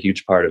obviously a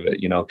huge part of it,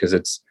 because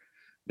it's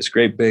this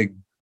great, big,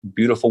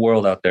 beautiful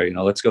world out there.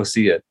 Let's go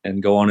see it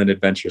and go on an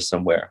adventure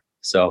somewhere.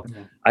 So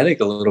I think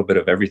a little bit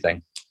of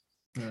everything.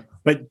 Yeah.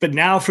 But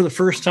now, for the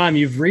first time,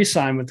 you've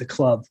re-signed with the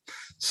club.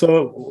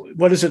 So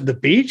what is it? The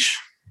beach?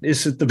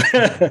 Is it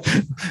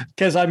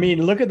because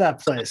look at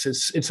that place.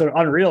 It's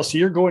unreal. So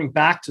you're going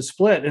back to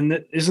Split,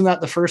 and isn't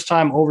that the first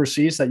time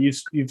overseas that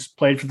you've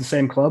played for the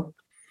same club?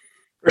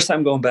 First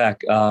time going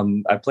back.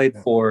 I played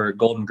for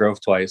Golden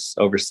Grove twice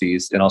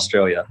overseas in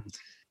Australia.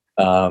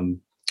 I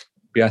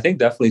think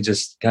definitely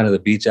just kind of the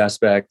beach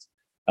aspect.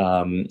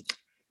 One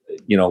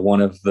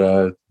of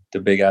the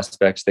big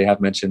aspects they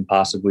have mentioned,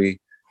 possibly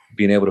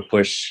being able to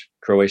push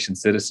Croatian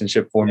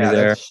citizenship for me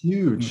there. That's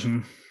huge. Mm-hmm.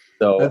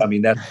 So,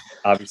 that's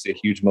obviously a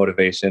huge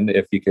motivation.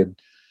 If you could,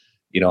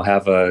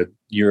 have a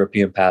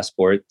European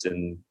passport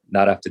and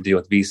not have to deal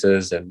with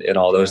visas and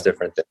all those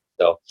different things.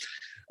 So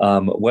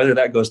whether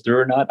that goes through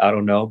or not, I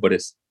don't know, but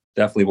it's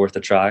definitely worth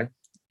a try.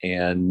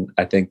 And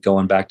I think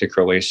going back to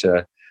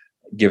Croatia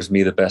gives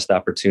me the best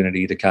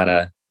opportunity to kind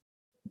of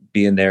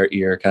be in their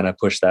ear, kind of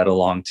push that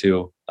along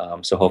too.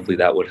 So hopefully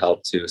that would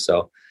help too.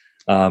 So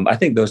I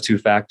think those two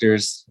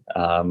factors,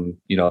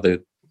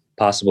 the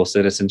possible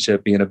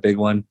citizenship being a big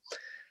one,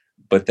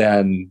 but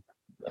then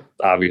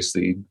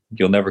obviously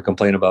you'll never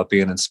complain about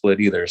being in Split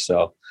either.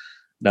 So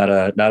not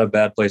a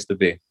bad place to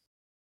be.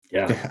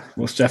 Yeah,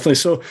 most definitely.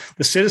 So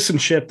the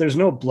citizenship, there's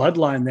no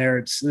bloodline there.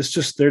 It's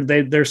just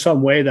there's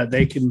some way that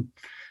they can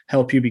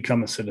help you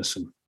become a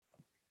citizen.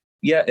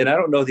 Yeah. And I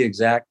don't know the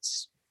exact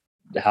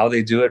how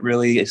they do it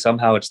really.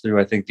 Somehow it's through,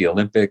 I think, the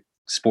Olympic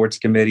Sports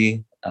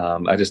Committee.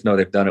 I just know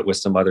they've done it with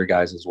some other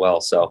guys as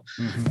well. So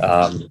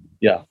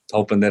yeah,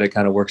 hoping that it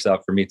kind of works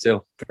out for me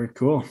too. Very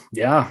cool.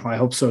 Yeah, I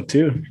hope so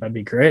too. That'd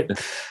be great.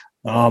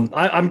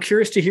 I'm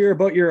curious to hear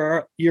about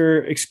your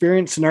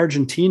experience in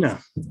Argentina,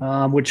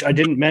 which I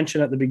didn't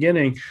mention at the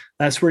beginning.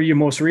 That's where you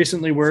most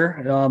recently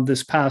were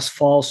this past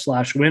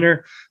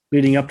fall/winter,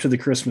 leading up to the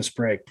Christmas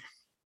break.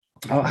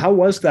 How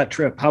was that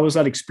trip? How was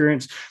that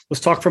experience?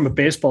 Let's talk from a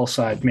baseball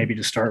side, maybe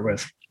to start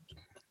with.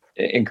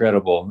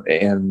 Incredible.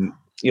 And,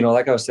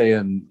 like I was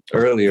saying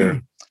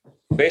earlier,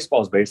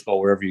 baseball is baseball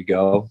wherever you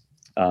go.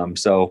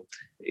 So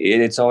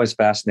it's always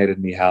fascinated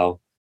me how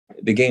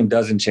the game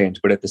doesn't change,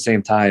 but at the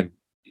same time,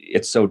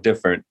 it's so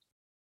different,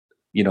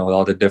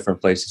 all the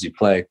different places you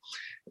play.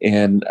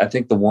 And I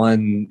think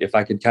if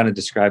I could kind of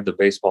describe the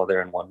baseball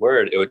there in one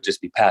word, it would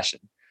just be passion.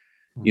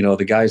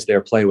 The guys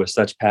there play with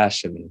such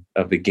passion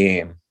of the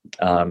game,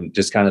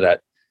 just kind of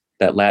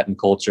that Latin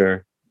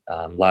culture,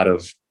 a lot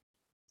of,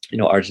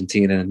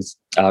 Argentinians,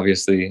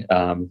 obviously,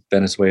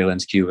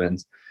 Venezuelans,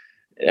 Cubans,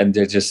 and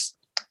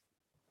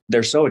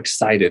they're so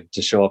excited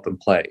to show up and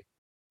play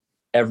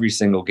every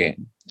single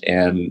game.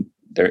 And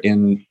they're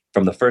in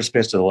from the first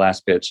pitch to the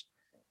last pitch,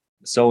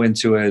 so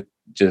into it,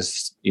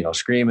 just,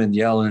 screaming,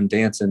 yelling,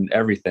 dancing,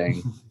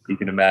 everything you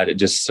can imagine,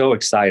 just so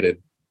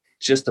excited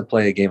just to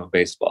play a game of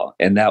baseball.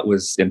 And that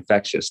was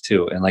infectious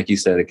too. And like you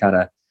said, it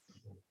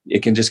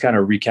can just kind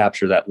of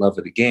recapture that love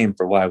of the game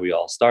for why we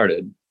all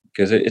started,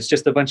 because it's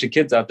just a bunch of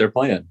kids out there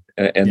playing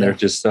and they're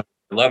just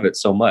love it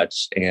so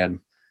much. And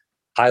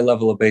high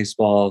level of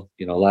baseball,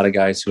 a lot of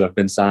guys who have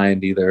been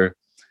signed either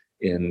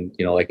in,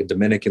 like a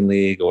Dominican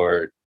league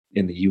or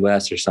in the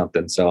US or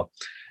something. So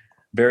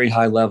very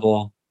high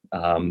level.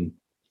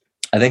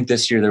 I think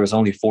this year there was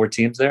only 4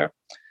 teams there.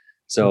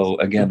 So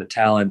again, the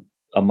talent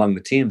among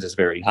the teams is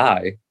very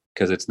high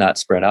because it's not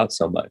spread out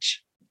so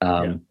much.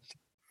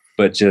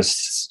 But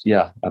just,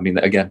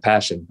 again,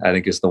 passion, I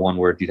think is the one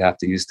word you'd have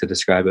to use to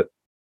describe it.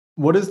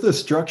 What is the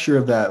structure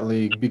of that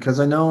league? Because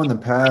I know in the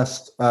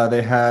past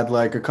they had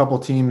like a couple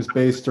teams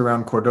based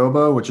around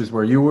Cordoba, which is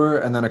where you were,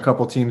 and then a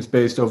couple teams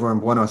based over in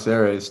Buenos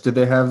Aires. Did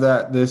they have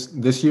that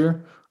this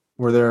year?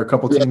 Were there a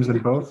couple teams in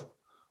both?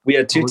 We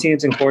had 2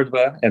 teams in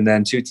Cordoba and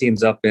then 2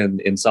 teams up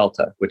in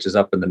Salta, which is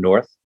up in the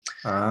north.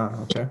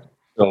 Okay.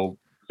 So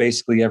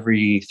basically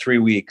every 3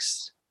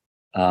 weeks,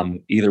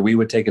 either we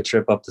would take a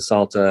trip up to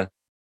Salta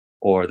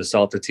or the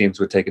Salta teams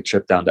would take a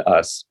trip down to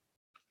us.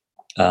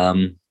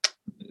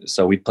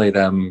 So we'd play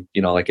them,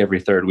 like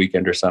every 3rd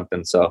weekend or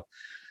something. So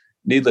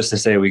needless to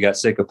say, we got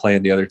sick of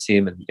playing the other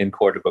team in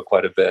Cordoba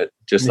quite a bit,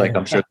 just like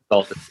I'm sure the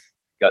Salta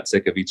got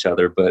sick of each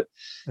other. But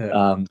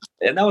and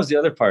that was the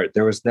other part.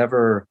 There was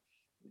never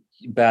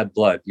bad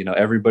blood.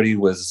 Everybody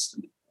was,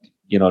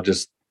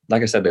 just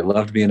like I said, they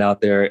loved being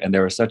out there, and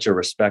there was such a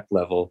respect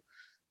level,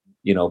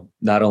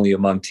 not only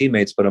among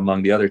teammates, but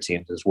among the other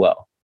teams as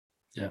well.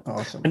 Yeah.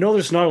 Awesome. I know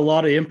there's not a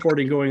lot of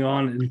importing going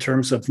on in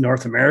terms of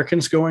North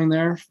Americans going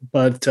there,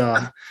 but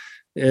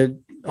were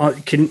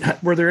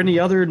there any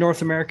other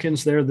North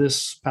Americans there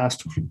this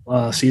past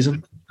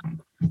season?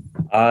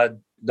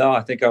 No,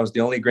 I think I was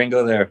the only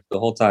gringo there the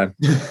whole time.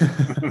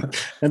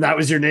 And that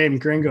was your name,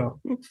 Gringo.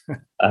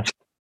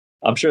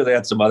 I'm sure they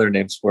had some other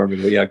names for me,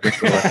 but yeah,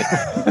 Gringo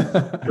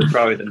was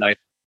probably the night.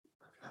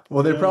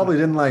 Well, they probably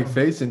didn't like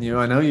facing you.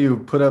 I know you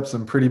put up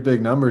some pretty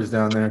big numbers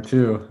down there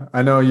too.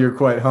 I know you're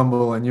quite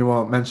humble and you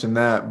won't mention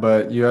that,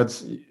 but you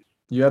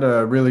had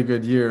a really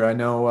good year. I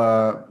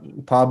know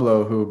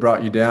Pablo, who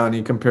brought you down,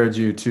 he compared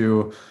you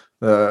to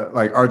the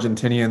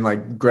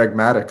Argentinian Greg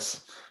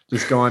Maddux,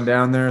 just going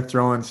down there,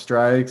 throwing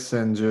strikes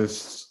and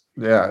just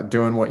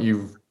doing what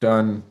you've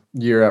done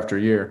year after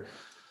year.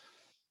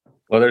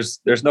 Well,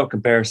 there's no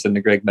comparison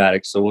to Greg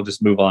Maddux, so we'll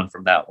just move on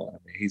from that one. I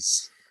mean,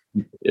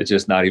 it's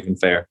just not even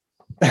fair.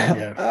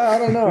 Yeah. I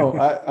don't know.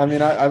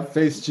 I've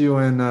faced you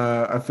in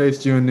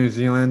New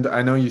Zealand.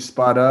 I know you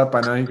spot up.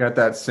 I know you got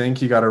that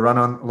sink. You got a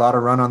lot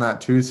of run on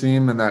that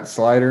 2-seam and that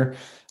slider,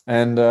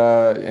 and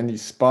you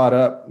spot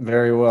up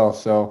very well.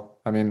 So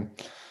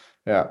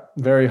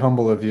very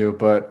humble of you,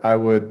 but I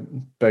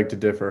would beg to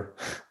differ.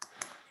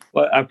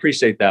 Well, I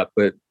appreciate that,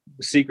 but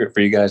the secret for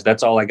you guys,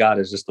 that's all I got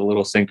is just a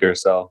little sinker.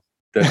 So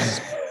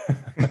that's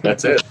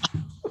it.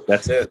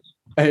 That's it.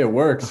 Hey, it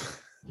works.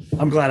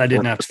 I'm glad I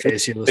didn't have to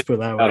face you. Let's put it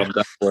that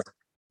way.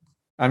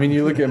 I mean,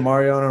 you look at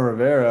Mariano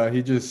Rivera.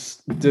 He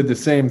just did the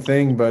same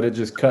thing, but it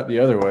just cut the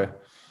other way.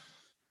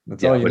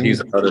 That's all you need. He's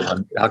another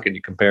one. How can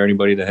you compare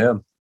anybody to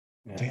him?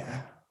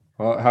 Yeah.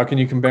 Well, how can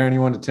you compare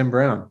anyone to Tim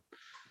Brown?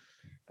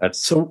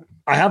 So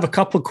I have a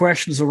couple of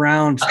questions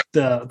around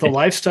the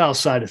lifestyle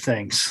side of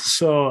things.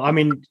 So, I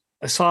mean,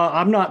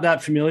 I'm not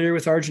that familiar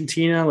with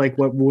Argentina, like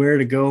where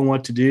to go and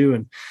what to do.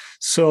 And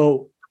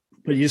so,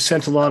 but you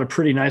sent a lot of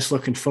pretty nice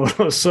looking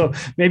photos. So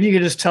maybe you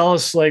could just tell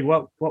us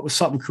what was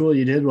something cool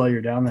you did while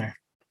you're down there?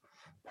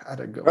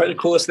 The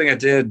coolest thing I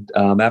did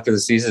after the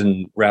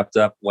season wrapped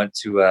up, went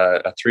to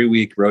a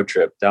 3-week road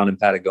trip down in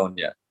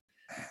Patagonia.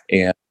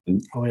 And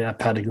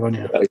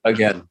Patagonia.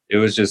 Again, it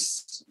was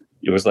just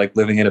it was like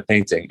living in a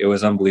painting. It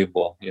was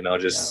unbelievable.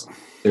 Just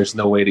there's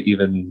no way to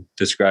even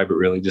describe it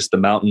really. Just the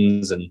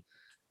mountains and,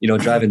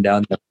 driving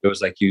down there, it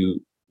was like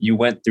you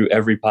went through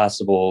every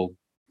possible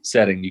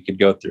setting you could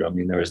go through. I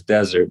mean, there was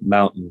desert,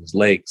 mountains,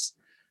 lakes,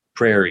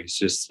 prairies,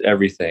 just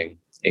everything.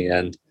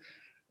 And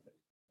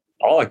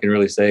all I can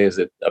really say is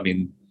that, I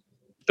mean,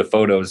 the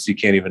photos, you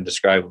can't even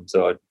describe them.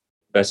 So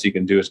best you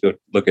can do is go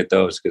look at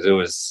those, because it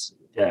was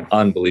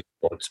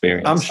unbelievable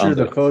experience. I'm sure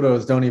the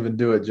photos don't even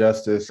do it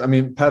justice. I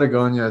mean,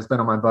 Patagonia has been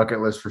on my bucket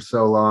list for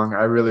so long.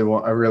 I really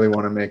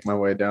want to make my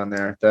way down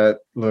there. That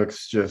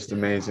looks just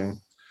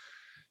amazing.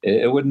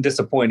 It wouldn't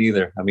disappoint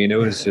either. I mean, it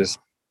was just,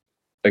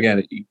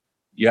 again,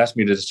 you asked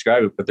me to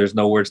describe it, but there's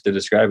no words to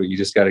describe it. You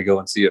just got to go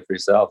and see it for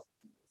yourself.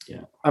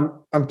 Yeah.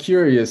 I'm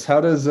curious, how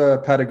does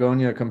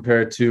Patagonia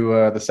compare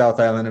to the South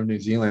Island of New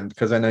Zealand?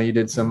 Because I know you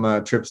did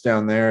some trips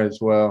down there as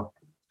well.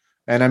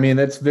 And I mean,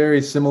 it's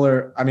very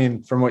similar. I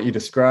mean, from what you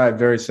described,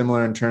 very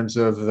similar in terms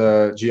of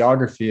the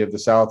geography of the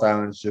South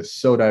Island is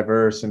just so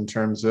diverse in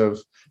terms of,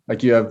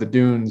 like, you have the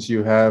dunes,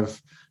 you have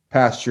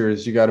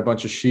pastures, you got a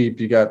bunch of sheep,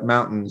 you got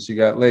mountains, you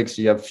got lakes,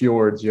 you have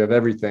fjords, you have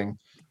everything.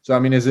 So, I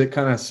mean, is it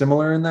kind of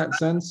similar in that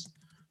sense?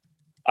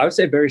 I would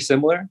say very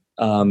similar.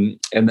 And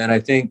then I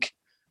think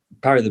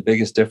probably the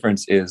biggest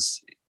difference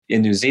is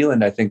in New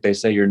Zealand, I think they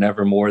say you're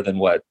never more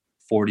than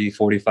 40,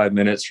 45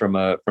 minutes from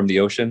the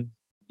ocean,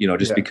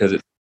 because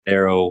it's a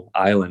narrow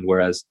island.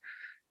 Whereas,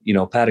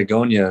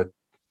 Patagonia,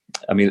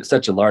 I mean, it's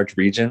such a large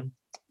region,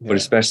 but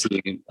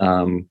especially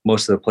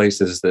most of the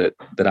places that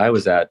I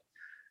was at,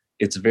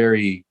 it's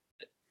very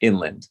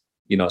inland,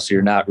 so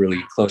you're not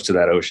really close to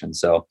that ocean.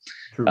 So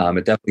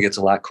it definitely gets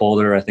a lot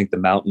colder. I think the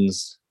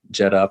mountains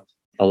jet up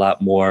a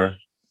lot more,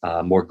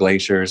 more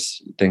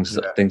glaciers, things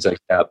like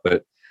that.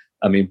 But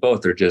I mean,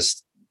 both are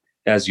just,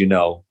 as you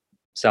know,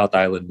 South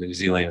Island, New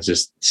Zealand is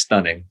just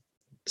stunning.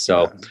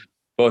 So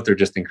both are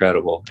just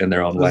incredible in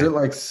their own way. Is it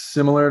like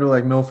similar to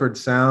like Milford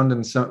Sound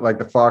and some like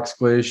the Fox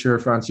Glacier,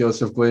 Franz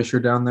Josef Glacier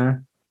down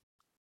there?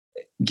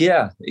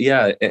 Yeah.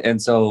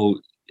 And so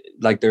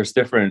like there's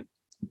different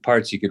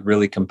parts you could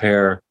really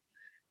compare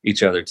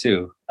each other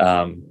to.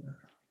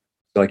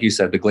 Like you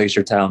said, the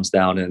glacier towns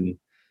down in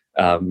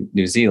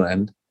New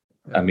Zealand.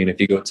 I mean,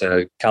 if you go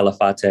to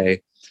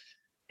Calafate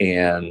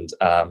and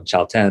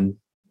Chalten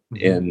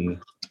in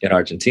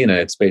Argentina,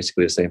 it's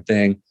basically the same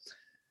thing.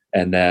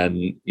 And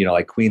then,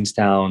 like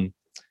Queenstown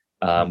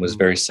was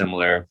very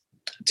similar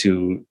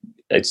to,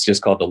 it's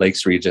just called the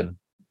Lakes region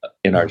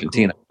in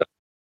Argentina.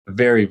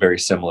 Very, very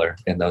similar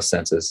in those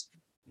senses.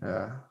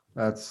 Yeah,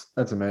 that's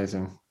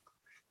amazing.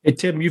 Hey,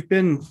 Tim, you've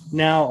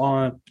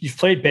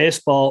played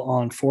baseball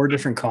on 4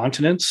 different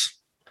continents,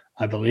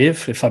 I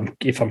believe, if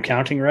I'm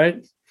counting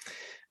right.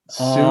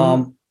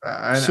 Soon,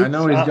 I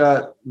know he's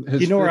got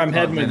his, where I'm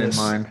heading with this.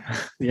 In mind.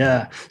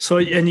 Yeah. So,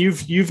 and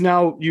you've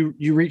now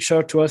reached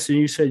out to us and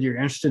you said you're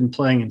interested in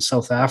playing in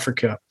South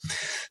Africa.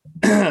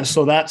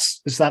 So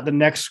is that the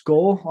next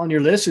goal on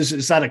your list?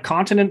 Is that a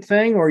continent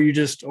thing, or you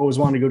just always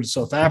want to go to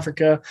South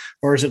Africa,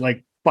 or is it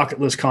like bucket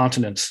list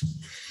continents?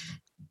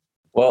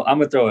 Well, I'm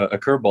going to throw a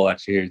curveball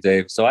at you here,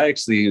 Dave. So I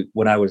actually,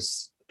 when I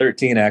was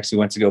 13, I actually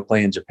went to go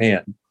play in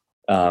Japan.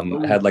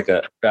 Had like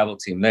a travel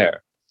team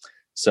there.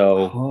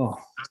 So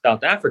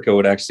South Africa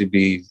would actually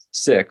be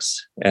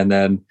 6. And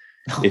then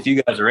if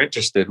you guys are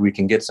interested, we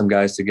can get some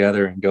guys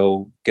together and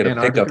go get a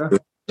pickup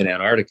in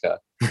Antarctica.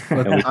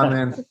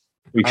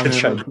 We could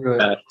try to do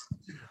that.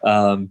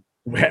 I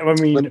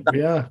mean,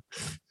 yeah.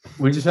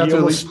 We just have to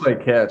at least play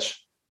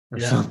catch or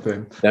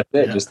something. That's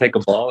it. Yeah. Just take a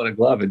ball and a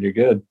glove and you're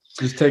good.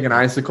 Just take an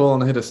icicle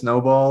and hit a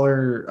snowball,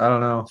 or I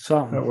don't know.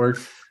 Something that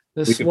works.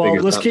 Let's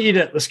get you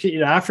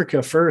to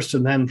Africa first,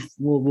 and then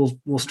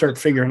we'll start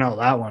figuring out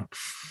that one.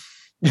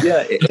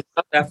 Yeah,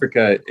 South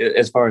Africa,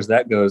 as far as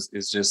that goes,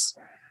 is just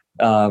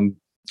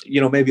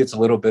maybe it's a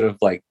little bit of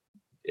like,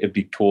 it'd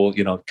be cool,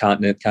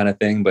 continent kind of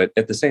thing, but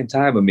at the same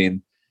time, I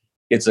mean,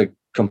 it's a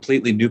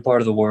completely new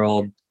part of the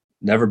world.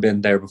 Never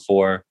been there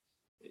before.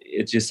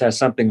 It just has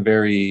something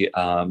very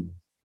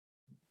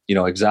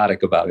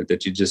exotic about it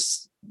that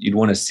you'd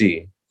want to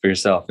see for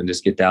yourself and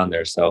just get down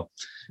there. So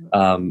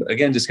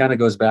again, just kind of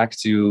goes back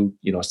to,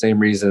 same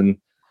reason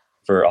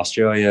for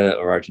Australia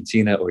or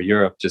Argentina or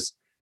Europe, just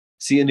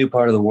see a new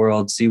part of the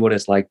world, see what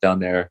it's like down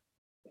there.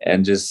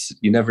 And just,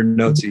 you never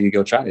know till you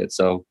go try it.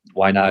 So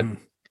why not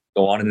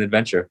go on an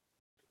adventure?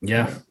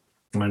 Yeah.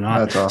 Why not?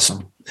 That's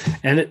awesome.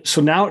 And so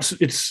now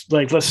it's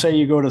like, let's say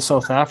you go to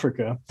South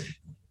Africa.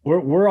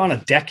 We're on a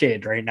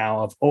decade right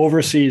now of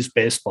overseas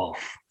baseball.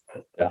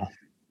 Yeah.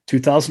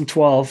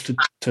 2012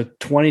 to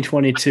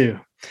 2022.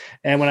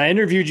 And when I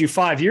interviewed you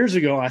 5 years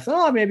ago, I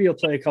thought, maybe you'll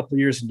play a couple of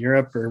years in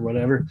Europe or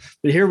whatever.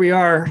 But here we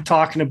are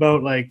talking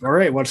about like, all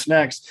right, what's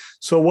next?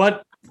 So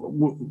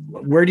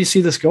where do you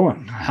see this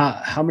going?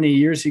 How many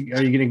years are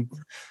you going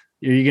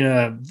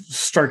to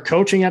start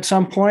coaching at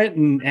some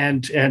point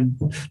and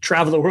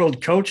travel the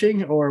world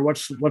coaching, or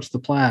what's the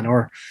plan,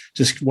 or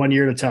just 1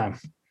 year at a time?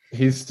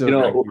 He's still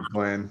going to keep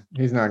playing.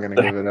 He's not going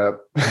to give it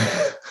up.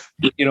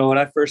 When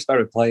I first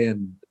started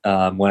playing,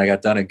 when I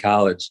got done in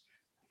college,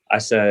 I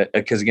said,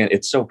 because again,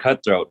 it's so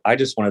cutthroat. I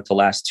just want it to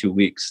last 2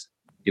 weeks.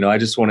 I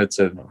just wanted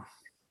to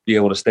be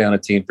able to stay on a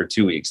team for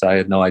 2 weeks. I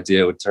had no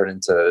idea it would turn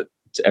into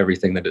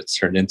everything that it's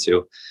turned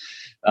into.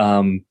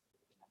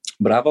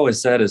 But I've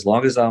always said, as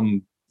long as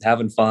I'm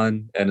having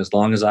fun and as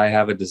long as I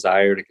have a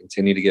desire to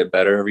continue to get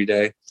better every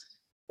day,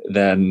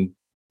 then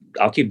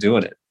I'll keep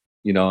doing it,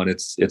 and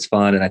it's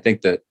fun. And I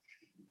think that,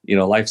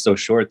 life's so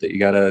short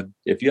that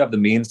if you have the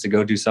means to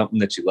go do something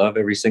that you love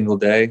every single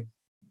day,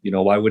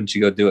 why wouldn't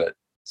you go do it?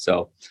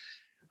 So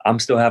I'm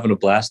still having a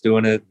blast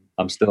doing it.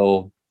 I'm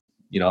still,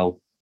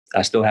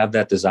 I still have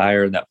that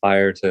desire and that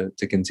fire to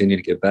continue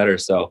to get better.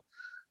 So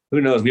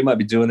who knows, we might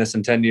be doing this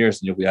in 10 years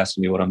and you'll be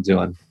asking me what I'm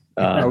doing.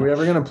 Are we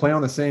ever going to play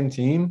on the same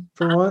team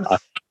for once?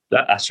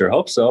 I sure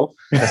hope so.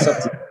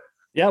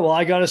 Yeah, well,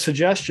 I got a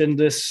suggestion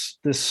this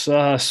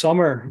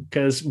summer,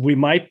 because we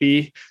might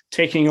be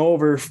taking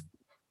over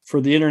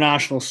for the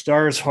international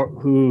stars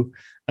who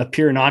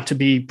appear not to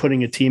be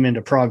putting a team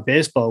into Prague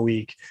Baseball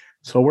Week.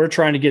 So we're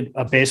trying to get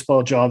a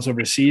baseball jobs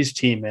overseas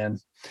team in,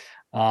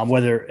 and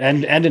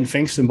in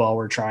Finkston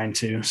we're trying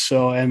to.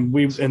 So and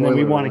we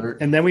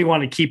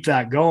want to keep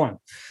that going.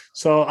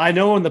 So I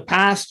know in the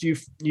past you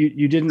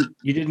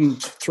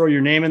didn't throw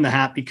your name in the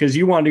hat because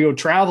you wanted to go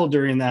travel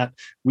during that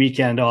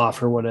weekend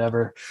off or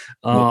whatever.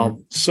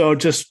 So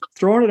just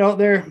throwing it out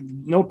there,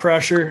 no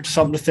pressure,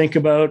 something to think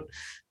about.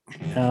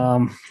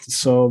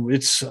 So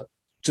it's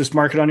just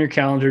mark it on your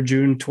calendar,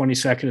 June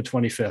 22nd to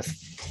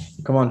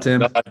 25th. Come on,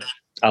 Tim.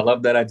 I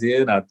love that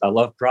idea, and I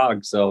love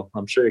Prague, so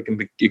I'm sure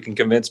you can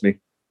convince me.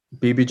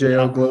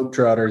 BBJO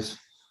Globetrotters.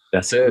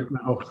 That's it.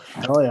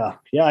 Oh yeah.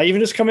 Yeah. Even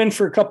just come in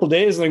for a couple of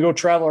days and then go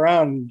travel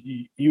around.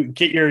 You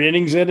get your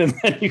innings in and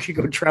then you can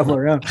go travel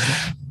around.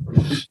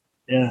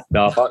 Yeah.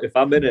 No, if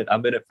I'm in it,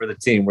 I'm in it for the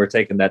team. We're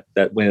taking that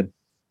win.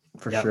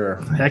 For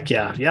sure. Heck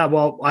yeah. Yeah.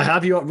 Well, I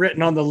have you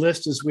written on the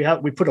list as we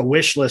put a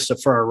wish list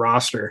for our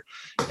roster,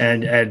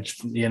 and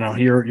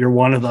you're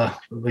one of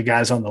the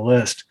guys on the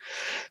list.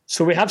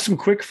 So we have some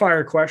quick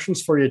fire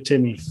questions for you,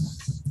 Timmy.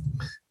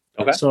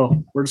 Okay.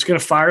 So we're just going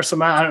to fire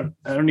some out.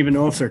 I don't even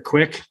know if they're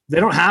quick.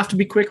 They don't have to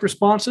be quick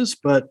responses,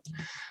 but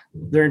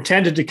they're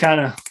intended to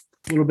kind of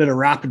a little bit of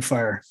rapid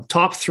fire.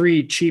 Top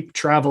 3 cheap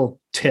travel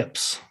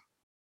tips.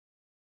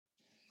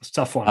 It's a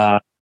tough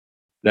one.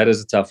 That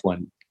is a tough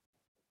one.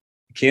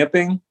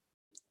 Camping.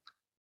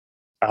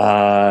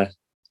 Top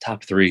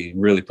 3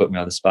 really put me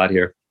on the spot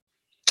here.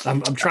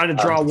 I'm trying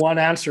to draw one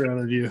answer out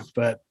of you,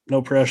 but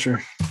no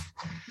pressure.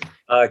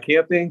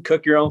 Camping,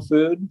 cook your own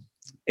food,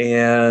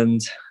 and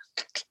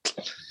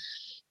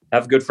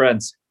have good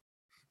friends.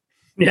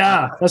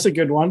 Yeah, that's a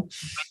good one.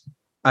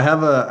 I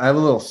have a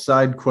little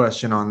side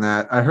question on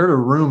that. I heard a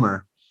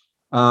rumor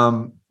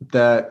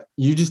that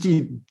you just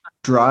eat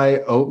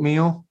dry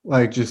oatmeal,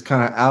 like just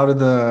kind of out of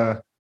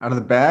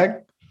the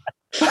bag.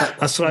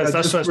 That's what I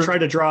was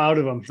trying to draw out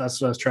of them.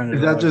 That's what I was trying to.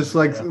 Is that just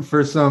like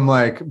for some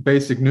like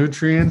basic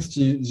nutrients?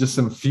 Just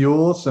some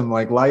fuel, some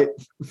like light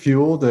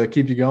fuel to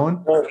keep you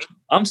going? Well,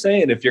 I'm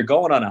saying if you're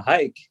going on a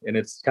hike and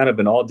it's kind of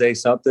an all day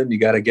something, you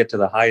got to get to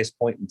the highest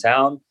point in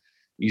town.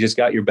 You just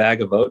got your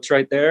bag of oats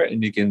right there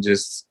and you can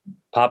just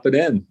pop it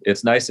in.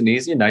 It's nice and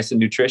easy, nice and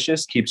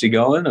nutritious, keeps you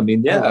going. I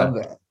mean, yeah.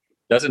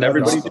 Doesn't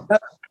everybody do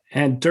that?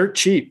 And dirt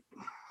cheap.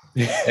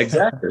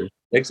 Exactly.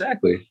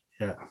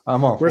 Yeah.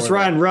 I'm all. Where's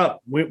Ryan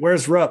Rupp?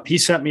 Where's Rupp? He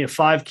sent me a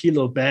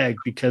 5-kilo bag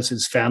because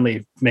his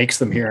family makes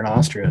them here in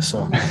Austria.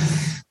 So,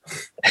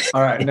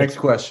 all right. Next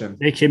question.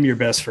 Make him your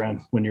best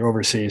friend when you're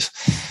overseas.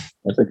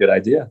 That's a good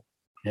idea.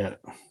 Yeah.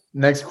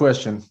 Next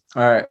question.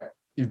 All right.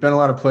 You've been a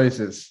lot of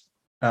places,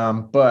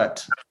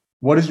 but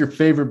what is your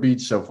favorite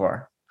beach so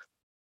far?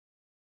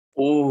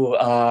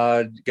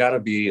 Oh, gotta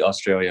be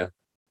Australia.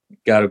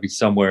 Gotta be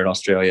somewhere in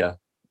Australia.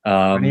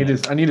 I need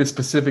a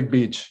specific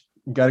beach.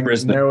 You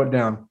gotta narrow it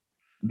down.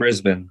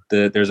 Brisbane.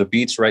 There's a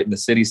beach right in the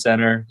city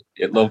center.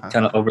 It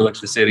kind of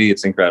overlooks the city.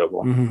 It's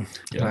incredible. Mm-hmm.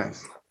 Yeah.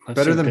 Nice.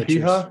 Better than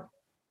Piha?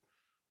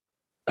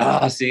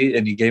 See,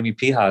 and you gave me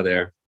Piha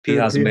there.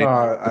 Piha's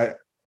amazing.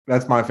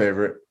 That's my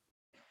favorite.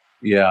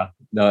 Yeah.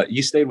 No,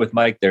 you stayed with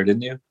Mike there,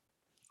 didn't you?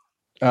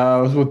 I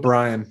was with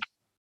Brian.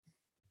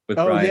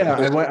 Brian.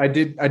 Yeah,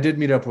 I did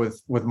meet up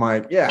with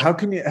Mike. Yeah, how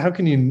can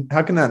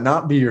that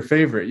not be your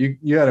favorite?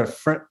 You had a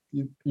friend.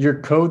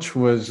 Your coach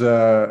was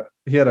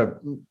he had a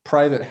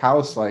private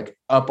house like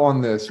up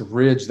on this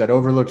ridge that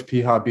overlooked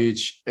Piha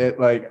Beach. It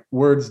like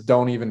words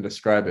don't even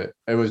describe it.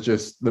 It was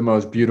just the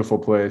most beautiful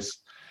place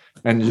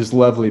and just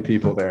lovely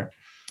people there.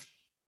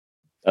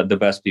 The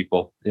best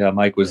people. Yeah,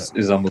 Mike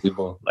is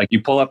unbelievable. Like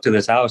you pull up to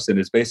this house and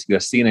it's basically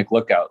a scenic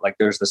lookout. Like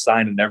there's the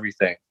sign and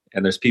everything,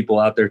 and there's people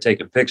out there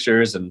taking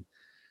pictures. And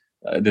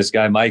this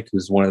guy Mike,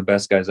 who's one of the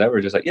best guys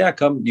ever, just like, yeah,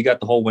 come. You got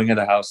the whole wing of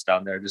the house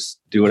down there. Just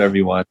do whatever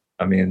you want.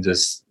 I mean,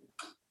 just.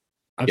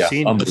 I've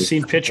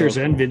seen pictures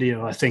and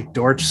video. I think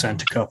Dortch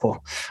sent a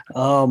couple.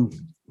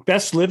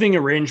 Best living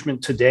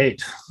arrangement to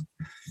date,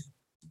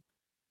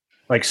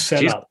 like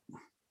set up.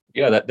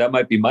 Yeah, that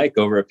might be Mike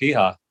over at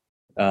Piha.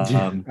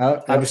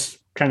 I was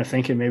kind of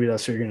thinking maybe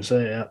that's what you're going to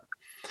say. Yeah.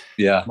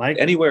 Yeah. Mike,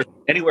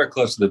 anywhere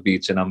close to the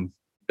beach, and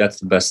that's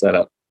the best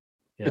setup.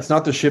 Yeah. It's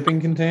not the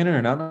shipping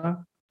container,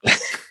 no.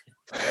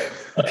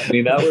 I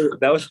mean,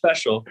 that was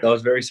special. That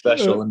was very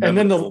special. And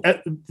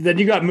then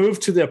you got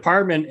moved to the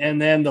apartment,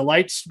 and then the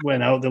lights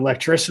went out, the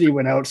electricity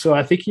went out. So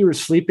I think you were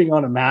sleeping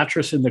on a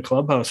mattress in the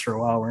clubhouse for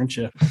a while, weren't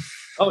you?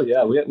 Oh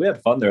yeah, we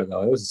had fun there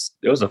though. It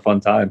was a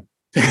fun time.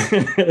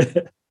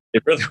 It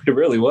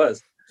really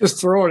was. Just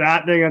throwing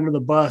that thing under the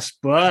bus,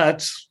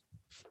 but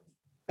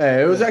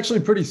hey, it was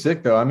actually pretty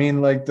sick though. I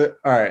mean, like all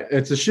right,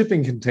 it's a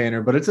shipping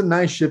container, but it's a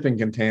nice shipping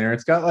container.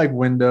 It's got like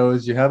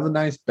windows, you have a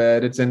nice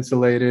bed, it's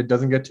insulated,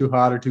 doesn't get too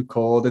hot or too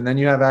cold, and then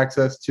you have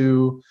access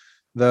to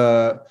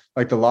the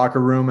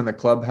locker room and the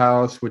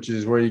clubhouse, which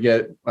is where you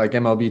get like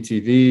MLB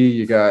TV.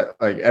 You got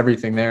like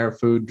everything there,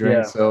 food,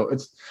 drink. Yeah. So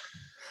it's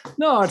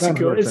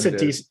a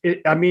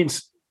decent. I mean,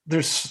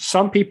 there's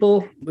some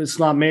people it's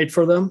not made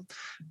for them,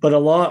 but a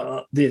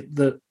lot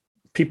the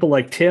people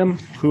like Tim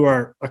who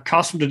are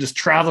accustomed to just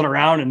traveling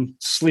around and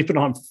sleeping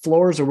on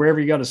floors or wherever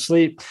you got to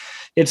sleep.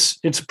 It's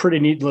a pretty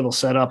neat little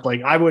setup.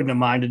 Like I wouldn't have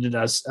minded it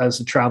as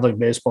a traveling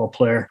baseball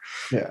player.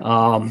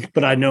 Yeah.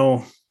 But I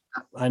know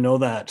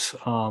that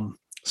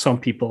some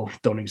people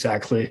don't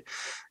exactly,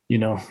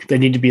 they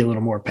need to be a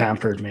little more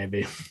pampered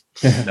maybe.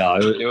 No,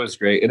 it was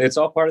great. And it's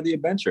all part of the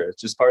adventure.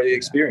 It's just part of the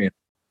experience.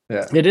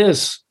 Yeah, it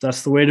is.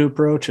 That's the way to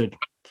approach it.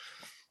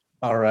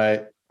 All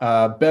right.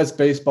 Best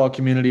baseball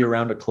community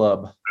around a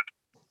club.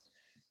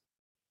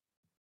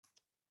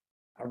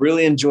 I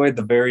really enjoyed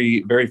the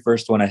very, very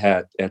first one I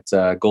had at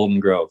Golden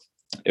Grove.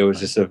 It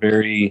was just a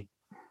very,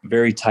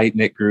 very tight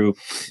knit group.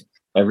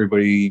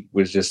 Everybody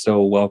was just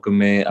so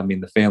welcoming. I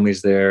mean, the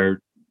families there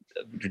are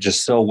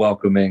just so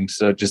welcoming.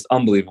 So just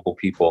unbelievable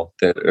people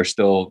that are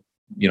still,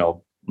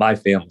 my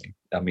family.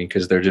 I mean,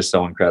 because they're just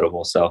so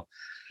incredible. So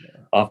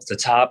off the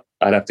top,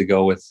 I'd have to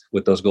go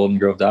with those Golden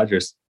Grove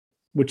Dodgers.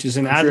 Which is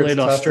in Adelaide,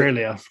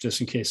 Australia,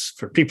 just in case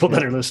for people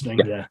that are listening.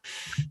 Yeah.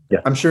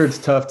 I'm sure it's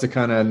tough to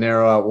kind of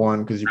narrow out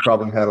one because you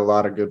probably had a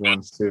lot of good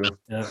ones too.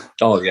 Yeah.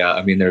 Oh yeah.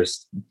 I mean,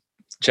 there's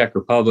Czech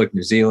Republic,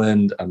 New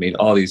Zealand. I mean,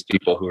 all these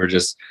people who are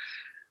just,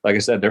 like I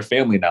said, they're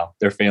family now.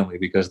 They're family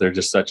because they're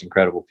just such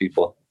incredible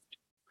people.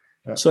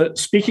 So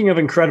speaking of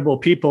incredible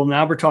people,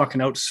 now we're talking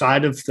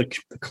outside of the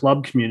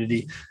club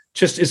community.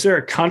 Just, is there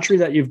a country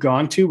that you've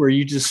gone to where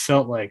you just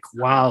felt like,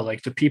 wow,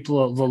 like the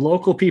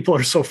local people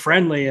are so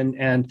friendly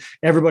and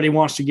everybody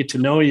wants to get to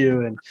know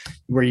you, and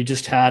where you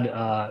just had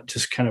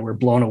just kind of were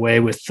blown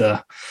away with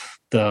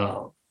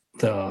the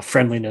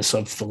friendliness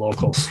of the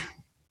locals?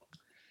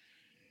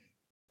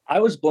 I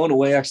was blown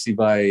away actually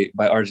by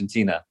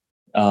Argentina.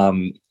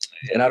 And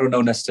I don't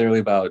know necessarily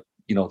about,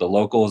 the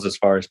locals as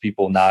far as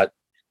people not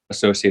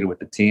associated with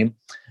the team,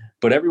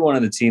 but everyone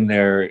on the team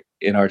there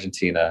in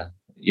Argentina,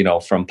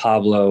 from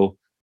Pablo,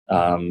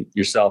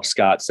 yourself,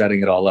 Scott,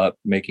 setting it all up,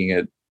 making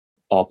it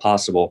all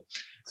possible.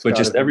 But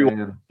just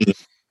everyone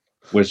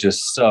was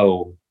just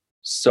so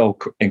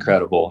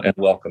incredible and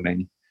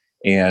welcoming.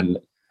 And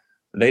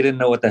they didn't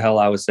know what the hell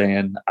I was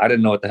saying. I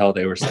didn't know what the hell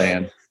they were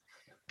saying.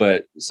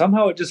 But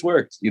somehow it just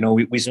worked.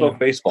 We spoke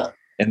baseball,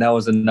 and that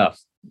was enough.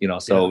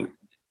 So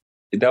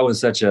that was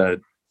such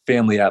a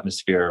family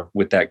atmosphere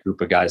with that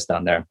group of guys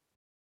down there.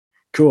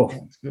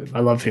 Cool. I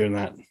love hearing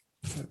that.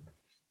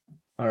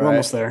 All We're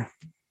almost there.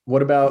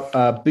 What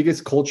about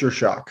biggest culture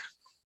shock?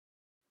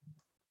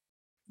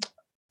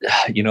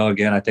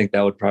 Again, I think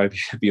that would probably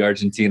be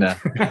Argentina.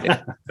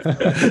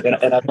 and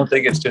I don't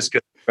think it's just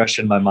because it's fresh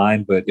in my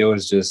mind, but it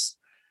was just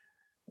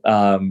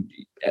an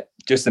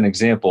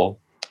example.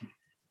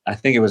 I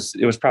think it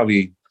was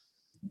probably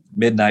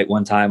midnight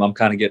one time. I'm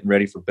kind of getting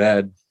ready for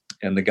bed,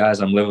 and the guys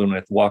I'm living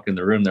with walk in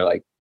the room. They're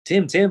like,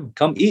 Tim,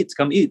 come eat.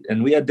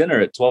 And we had dinner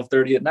at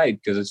 12:30 at night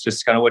because it's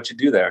just kind of what you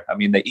do there. I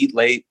mean, they eat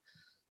late,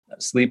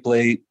 sleep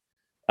late.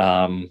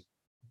 I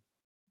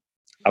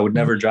would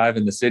never drive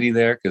in the city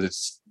there because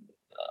it's,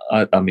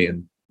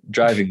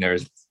 driving there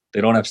is,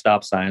 they don't have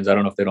stop signs. I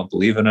don't know if they don't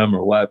believe in them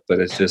or what, but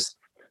it's just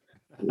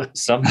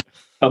somehow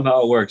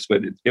it works.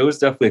 But it was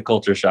definitely a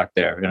culture shock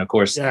there. And of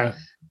course,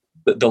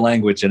 the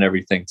language and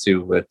everything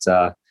too.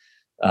 But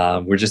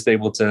we're just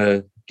able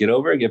to get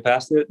over it, get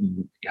past it.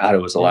 And God,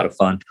 it was a lot of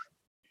fun.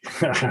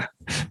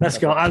 That's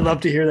cool. I'd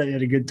love to hear that you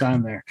had a good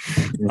time there.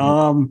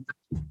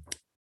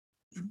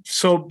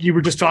 So you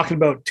were just talking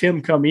about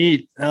Tim Come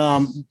Eat.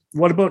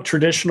 What about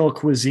traditional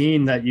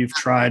cuisine that you've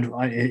tried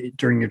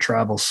during your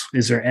travels?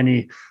 Is there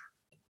any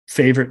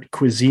favorite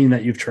cuisine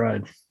that you've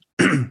tried?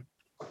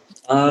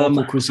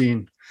 Local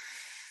cuisine.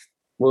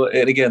 Well,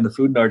 and again, the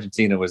food in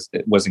Argentina was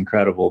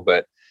incredible,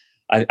 but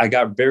I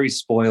got very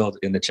spoiled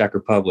in the Czech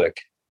Republic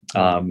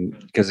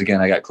because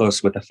again, I got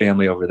close with the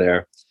family over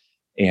there.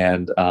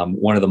 And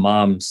one of the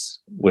moms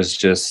was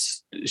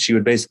she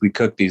would basically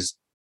cook these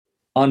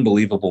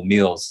unbelievable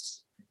meals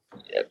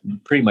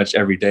pretty much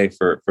every day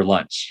for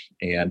lunch.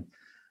 And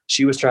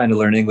she was trying to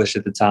learn English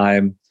at the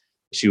time.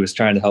 She was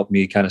trying to help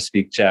me kind of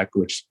speak Czech,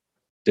 which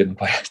didn't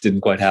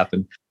quite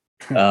happen.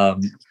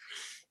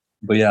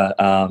 But yeah,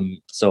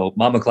 so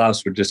Mama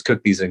Klaus would just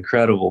cook these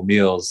incredible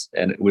meals.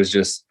 And it was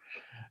just,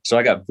 so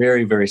I got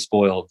very, very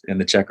spoiled in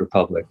the Czech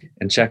Republic.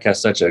 And Czech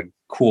has such a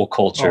cool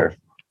culture.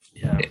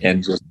 Yeah.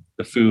 and just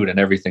the food and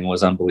everything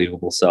was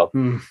unbelievable. So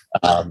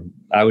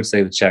I would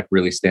say the Czech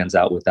really stands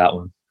out with that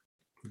one.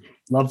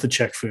 Love the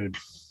Czech food.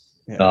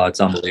 Yeah. Oh, it's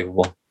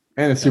unbelievable.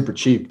 And it's super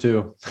cheap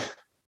too.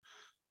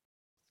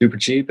 Super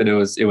cheap, and it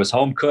was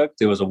home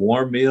cooked. It was a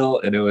warm meal,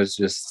 and it was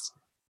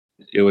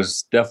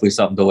definitely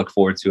something to look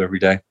forward to every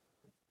day.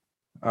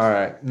 All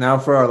right. Now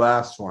for our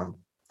last one.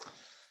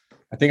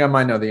 I think I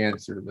might know the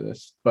answer to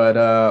this,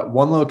 but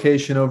one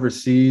location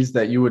overseas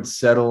that you would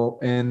settle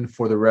in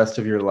for the rest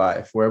of your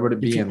life, where would it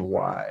be and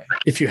why?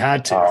 If you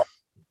had to.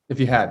 If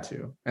you had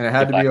to, and it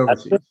had If to be I had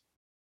overseas.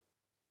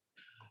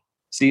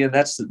 See, and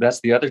that's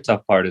the other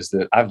tough part is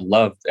that I've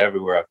loved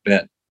everywhere I've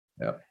been.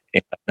 Yeah.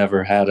 And I've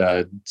never had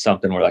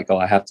something where like, oh,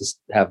 I have to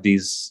have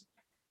these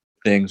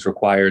things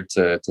required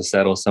to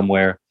settle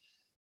somewhere.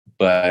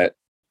 But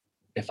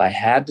if I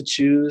had to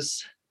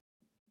choose,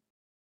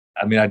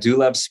 I mean, I do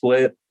love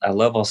Split. I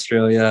love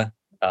Australia,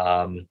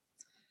 New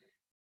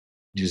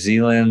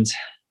Zealand.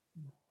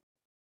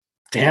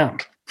 Damn.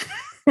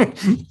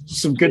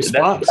 Some good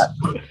spots.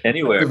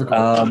 Anywhere.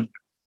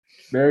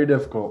 Very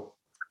difficult.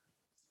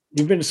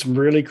 You've been to some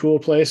really cool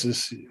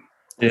places.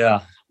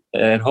 Yeah.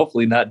 And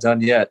hopefully not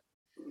done yet.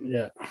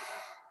 Yeah.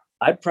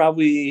 I'd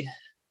probably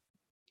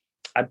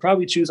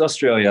choose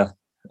Australia.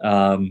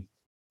 And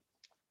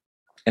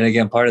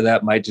again, part of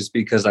that might just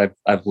be because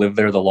I've lived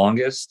there the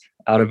longest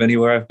out of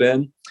anywhere I've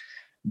been.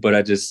 But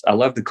I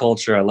love the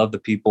culture. I love the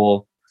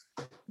people.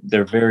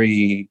 They're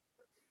very,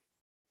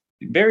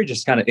 very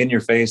just kind of in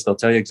your face. They'll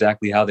tell you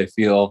exactly how they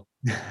feel,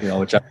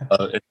 which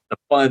it's a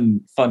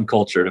fun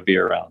culture to be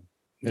around.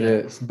 It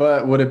is.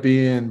 But would it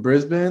be in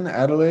Brisbane,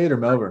 Adelaide, or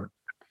Melbourne?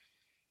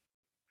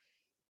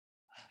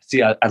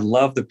 See, I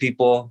love the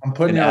people. I'm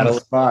putting you on the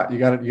spot. You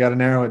got to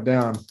narrow it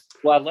down.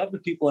 Well, I love the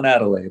people in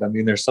Adelaide. I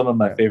mean, they're some of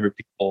my favorite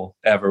people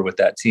ever with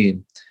that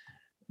team.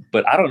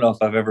 But I don't know if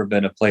I've ever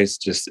been a place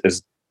just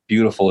as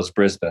beautiful as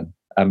Brisbane.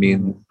 I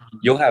mean,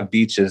 you'll have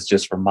beaches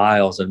just for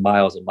miles and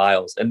miles and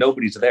miles, and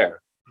nobody's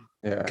there.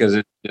 Yeah,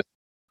 because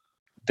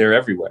they're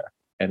everywhere,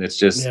 and it's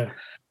just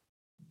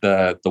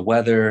the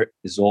weather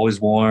is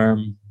always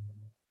warm.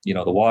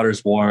 The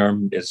water's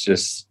warm. It's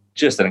just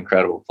an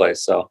incredible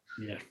place. So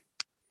yeah.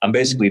 I'm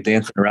basically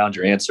dancing around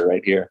your answer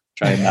right here,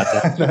 trying not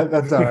to.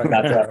 That's all right.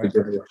 Not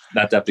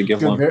to have to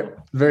give one. Very,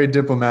 very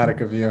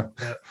diplomatic of you.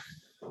 Yeah.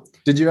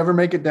 Did you ever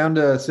make it down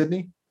to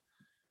Sydney?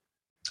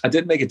 I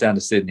did make it down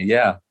to Sydney.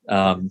 Yeah,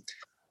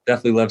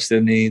 definitely love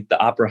Sydney. The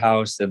Opera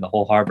House and the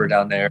whole harbor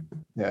down there.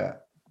 Yeah,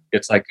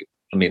 it's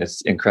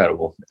it's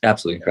incredible,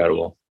 absolutely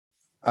incredible.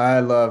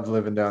 I loved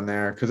living down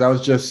there because I was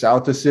just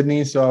south of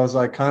Sydney. So I was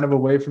like kind of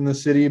away from the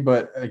city.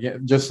 But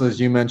again, just as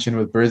you mentioned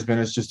with Brisbane,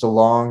 it's just a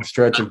long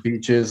stretch of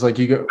beaches. Like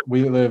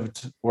we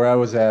lived where I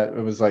was at,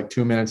 it was like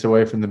 2 minutes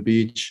away from the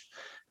beach.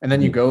 And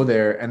then you go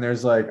there and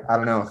there's like, I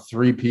don't know,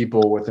 3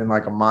 people within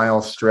like a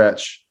mile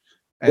stretch.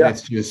 And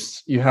it's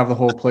just, you have the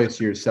whole place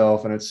to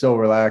yourself and it's so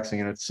relaxing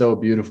and it's so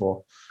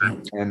beautiful.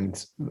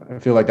 And I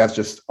feel like that's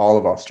just all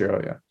of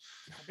Australia.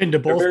 I've been to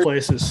both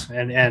places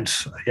and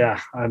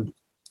yeah, I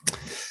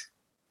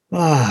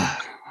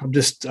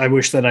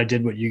wish that I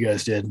did what you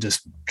guys did,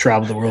 just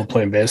travel the world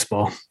playing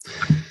baseball.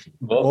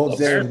 Well,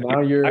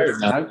 now you're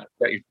got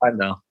your time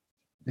now.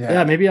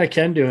 Yeah, maybe I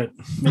can do it.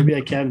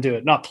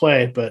 Not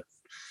play, but.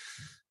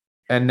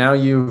 And now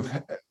you've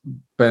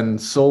been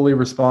solely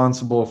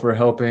responsible for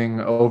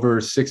helping over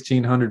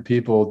 1,600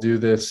 people do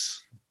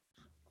this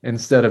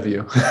instead of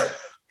you.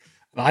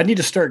 I need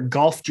to start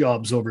golf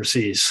jobs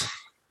overseas.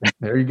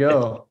 There you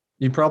go.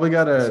 You probably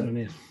got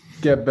to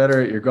get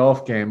better at your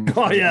golf game.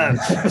 Oh yeah,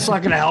 that's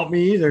not going to help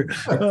me either.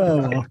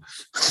 Oh.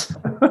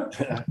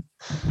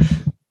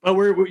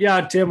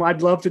 But Tim,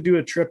 I'd love to do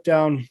a trip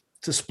down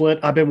to Split.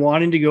 I've been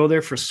wanting to go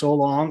there for so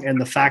long,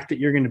 and the fact that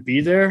you're going to be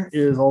there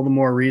is all the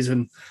more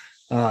reason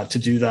to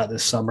do that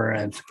this summer.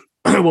 And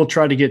we'll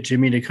try to get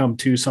Jimmy to come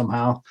too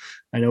somehow.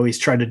 I know he's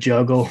trying to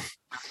juggle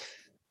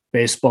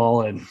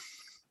baseball and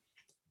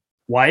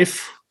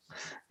wife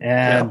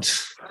and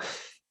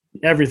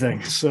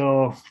everything.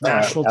 So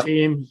national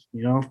team,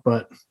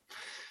 but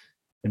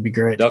it'd be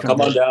great. No, come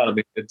on down. I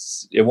mean,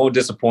 it won't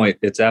disappoint.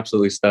 It's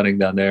absolutely stunning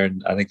down there.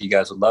 And I think you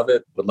guys would love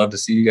it. Would love to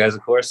see you guys,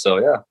 of course. So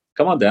yeah,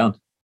 come on down.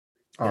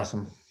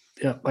 Awesome.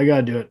 Yeah, I got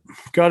to do it.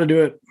 Got to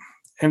do it.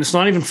 And it's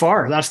not even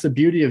far. That's the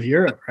beauty of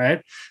Europe,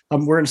 right?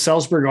 We're in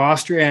Salzburg,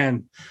 Austria,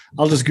 and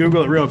I'll just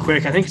Google it real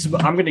quick. I think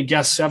I'm going to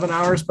guess 7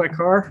 hours by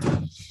car.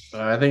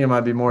 I think it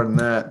might be more than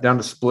that. Down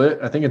to Split,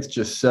 I think it's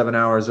just 7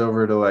 hours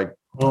over to like.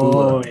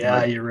 Oh,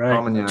 yeah, you're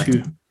right.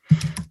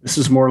 This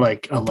is more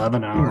like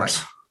 11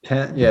 hours.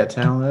 10,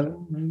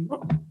 11.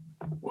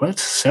 What?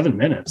 7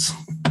 minutes.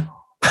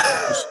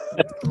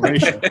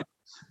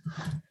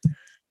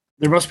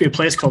 There must be a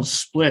place called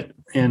Split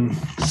in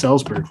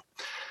Salzburg.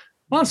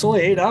 Well, it's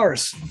only 8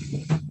 hours.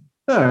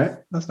 All right.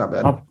 That's not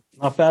bad.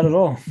 Not bad at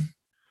all.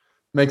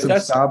 Make some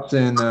stops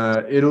in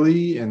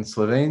Italy and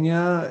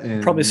Slovenia.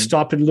 And probably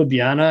stop in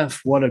Ljubljana.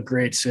 What a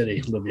great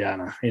city,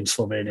 Ljubljana in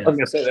Slovenia. I was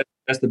going to say,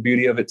 that's the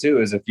beauty of it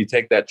too, is if you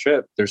take that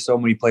trip, there's so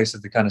many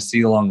places to kind of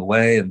see along the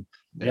way. And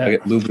Yeah.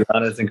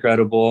 Ljubljana is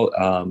incredible.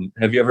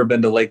 Have you ever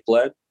been to Lake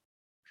Bled?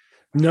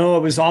 No,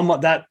 it was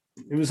on that.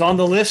 It was on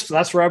the list.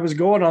 That's where I was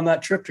going on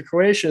that trip to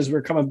Croatia. As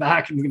we're coming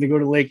back, and we're going to go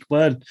to Lake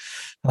Bled.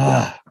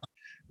 But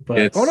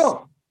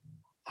no,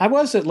 I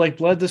was at Lake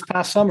Bled this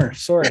past summer.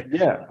 Sorry.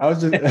 Yeah, I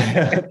was just.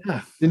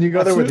 Didn't you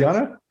go there with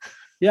Yana?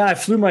 Yeah, I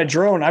flew my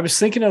drone. I was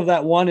thinking of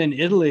that one in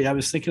Italy. I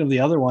was thinking of the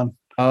other one.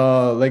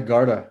 Lake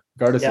Garda.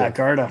 Yeah,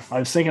 Garda. I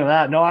was thinking of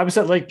that. No, I was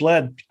at Lake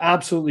Bled.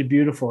 Absolutely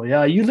beautiful.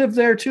 Yeah, you lived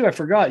there too. I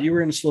forgot you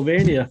were in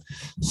Slovenia.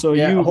 So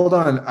hold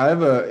on. I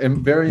have a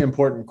very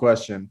important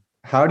question.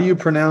 How do you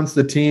pronounce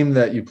the team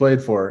that you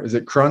played for? Is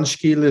it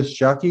Krunski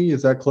Lisjaki?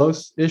 Is that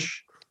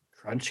close-ish?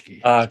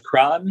 Krunski.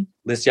 Kran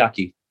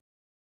Lisjaki.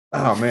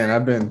 Oh man,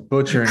 I've been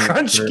butchering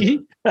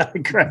Krunski.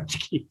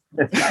 Krunski.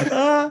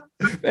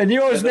 And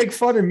you always make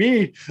fun of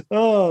me.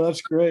 Oh,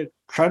 that's great.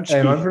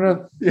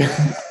 Krunski. Hey,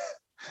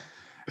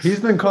 he's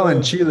been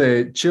calling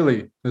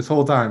Chile this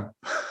whole time.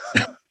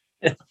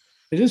 It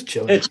is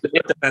Chile. It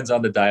depends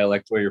on the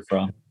dialect where you're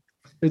from.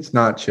 It's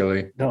not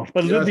Chile. No,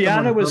 but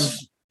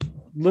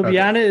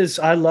Ljubljana is,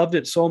 I loved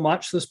it so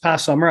much this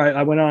past summer.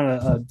 I went on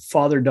a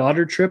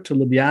father-daughter trip to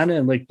Ljubljana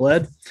and Lake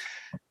Bled,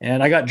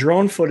 and I got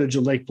drone footage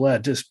of Lake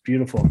Bled, just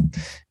beautiful.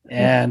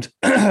 And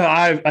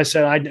I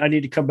said, I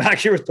need to come back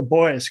here with the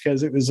boys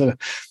because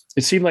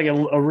it seemed like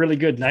a really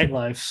good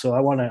nightlife. So I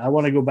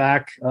want to go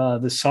back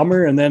this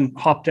summer and then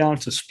hop down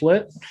to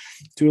Split,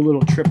 do a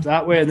little trip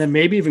that way, and then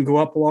maybe even go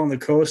up along the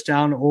coast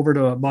down over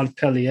to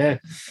Montpellier.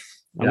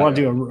 I want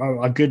to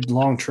do a good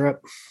long trip.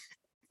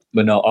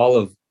 But no, all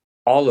of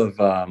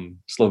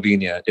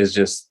Slovenia is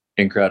just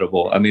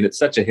incredible. I mean, it's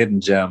such a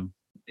hidden gem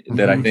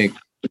that I think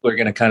people are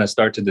going to kind of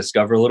start to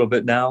discover a little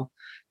bit now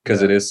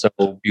because it is so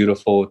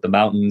beautiful with the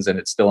mountains and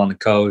it's still on the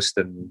coast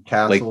and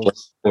Lake Bled,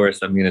 of course.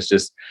 I mean, it's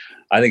just,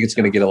 I think it's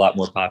going to get a lot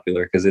more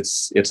popular because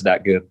it's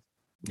that good.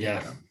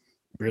 Yeah,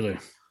 really.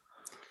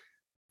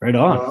 Right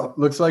on. Well,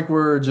 looks like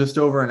we're just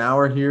over an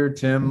hour here,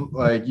 Tim.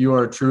 Like, you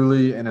are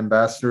truly an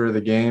ambassador of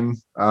the game.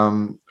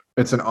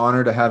 It's an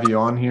honor to have you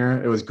on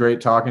here. It was great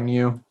talking to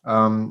you.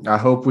 I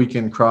hope we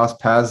can cross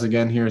paths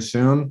again here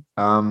soon.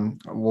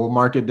 We'll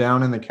mark it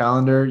down in the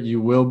calendar.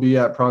 You will be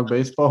at Prague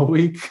Baseball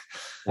Week.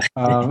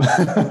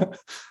 No,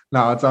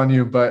 it's on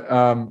you. But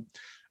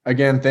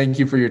again, thank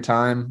you for your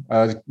time. It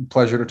was a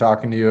pleasure to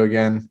talking to you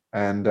again,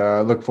 and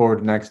look forward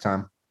to next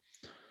time.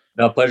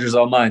 No, pleasure's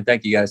all mine.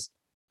 Thank you, guys.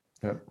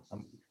 Yep.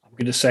 I'm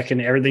going to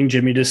second everything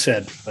Jimmy just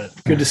said, but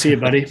good to see you,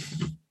 buddy.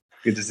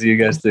 Good to see you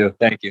guys too.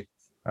 Thank you.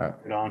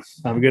 Right on.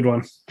 Have a good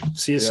one.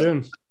 See you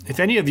soon. If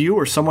any of you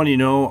or someone you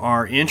know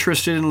are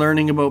interested in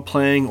learning about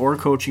playing or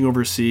coaching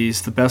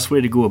overseas, the best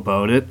way to go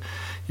about it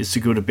is to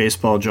go to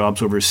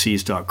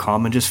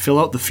baseballjobsoverseas.com and just fill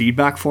out the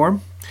feedback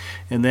form.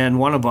 And then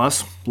one of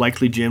us,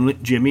 likely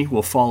Jimmy,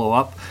 will follow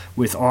up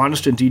with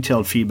honest and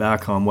detailed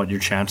feedback on what your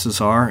chances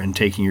are in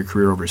taking your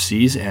career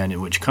overseas and in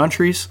which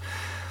countries.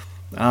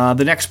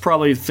 The next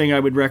probably thing I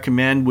would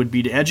recommend would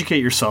be to educate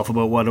yourself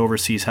about what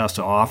overseas has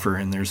to offer,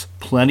 and there's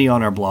plenty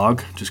on our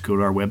blog. Just go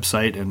to our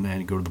website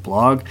and go to the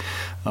blog.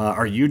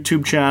 Our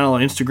YouTube channel,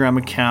 Instagram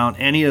account,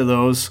 any of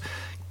those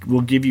will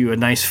give you a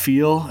nice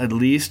feel, at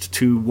least,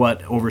 to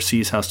what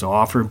overseas has to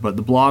offer. But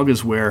the blog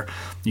is where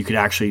you could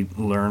actually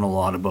learn a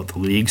lot about the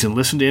leagues and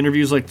listen to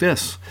interviews like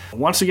this.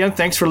 Once again,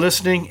 thanks for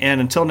listening, and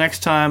until next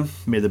time,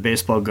 may the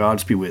baseball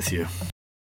gods be with you.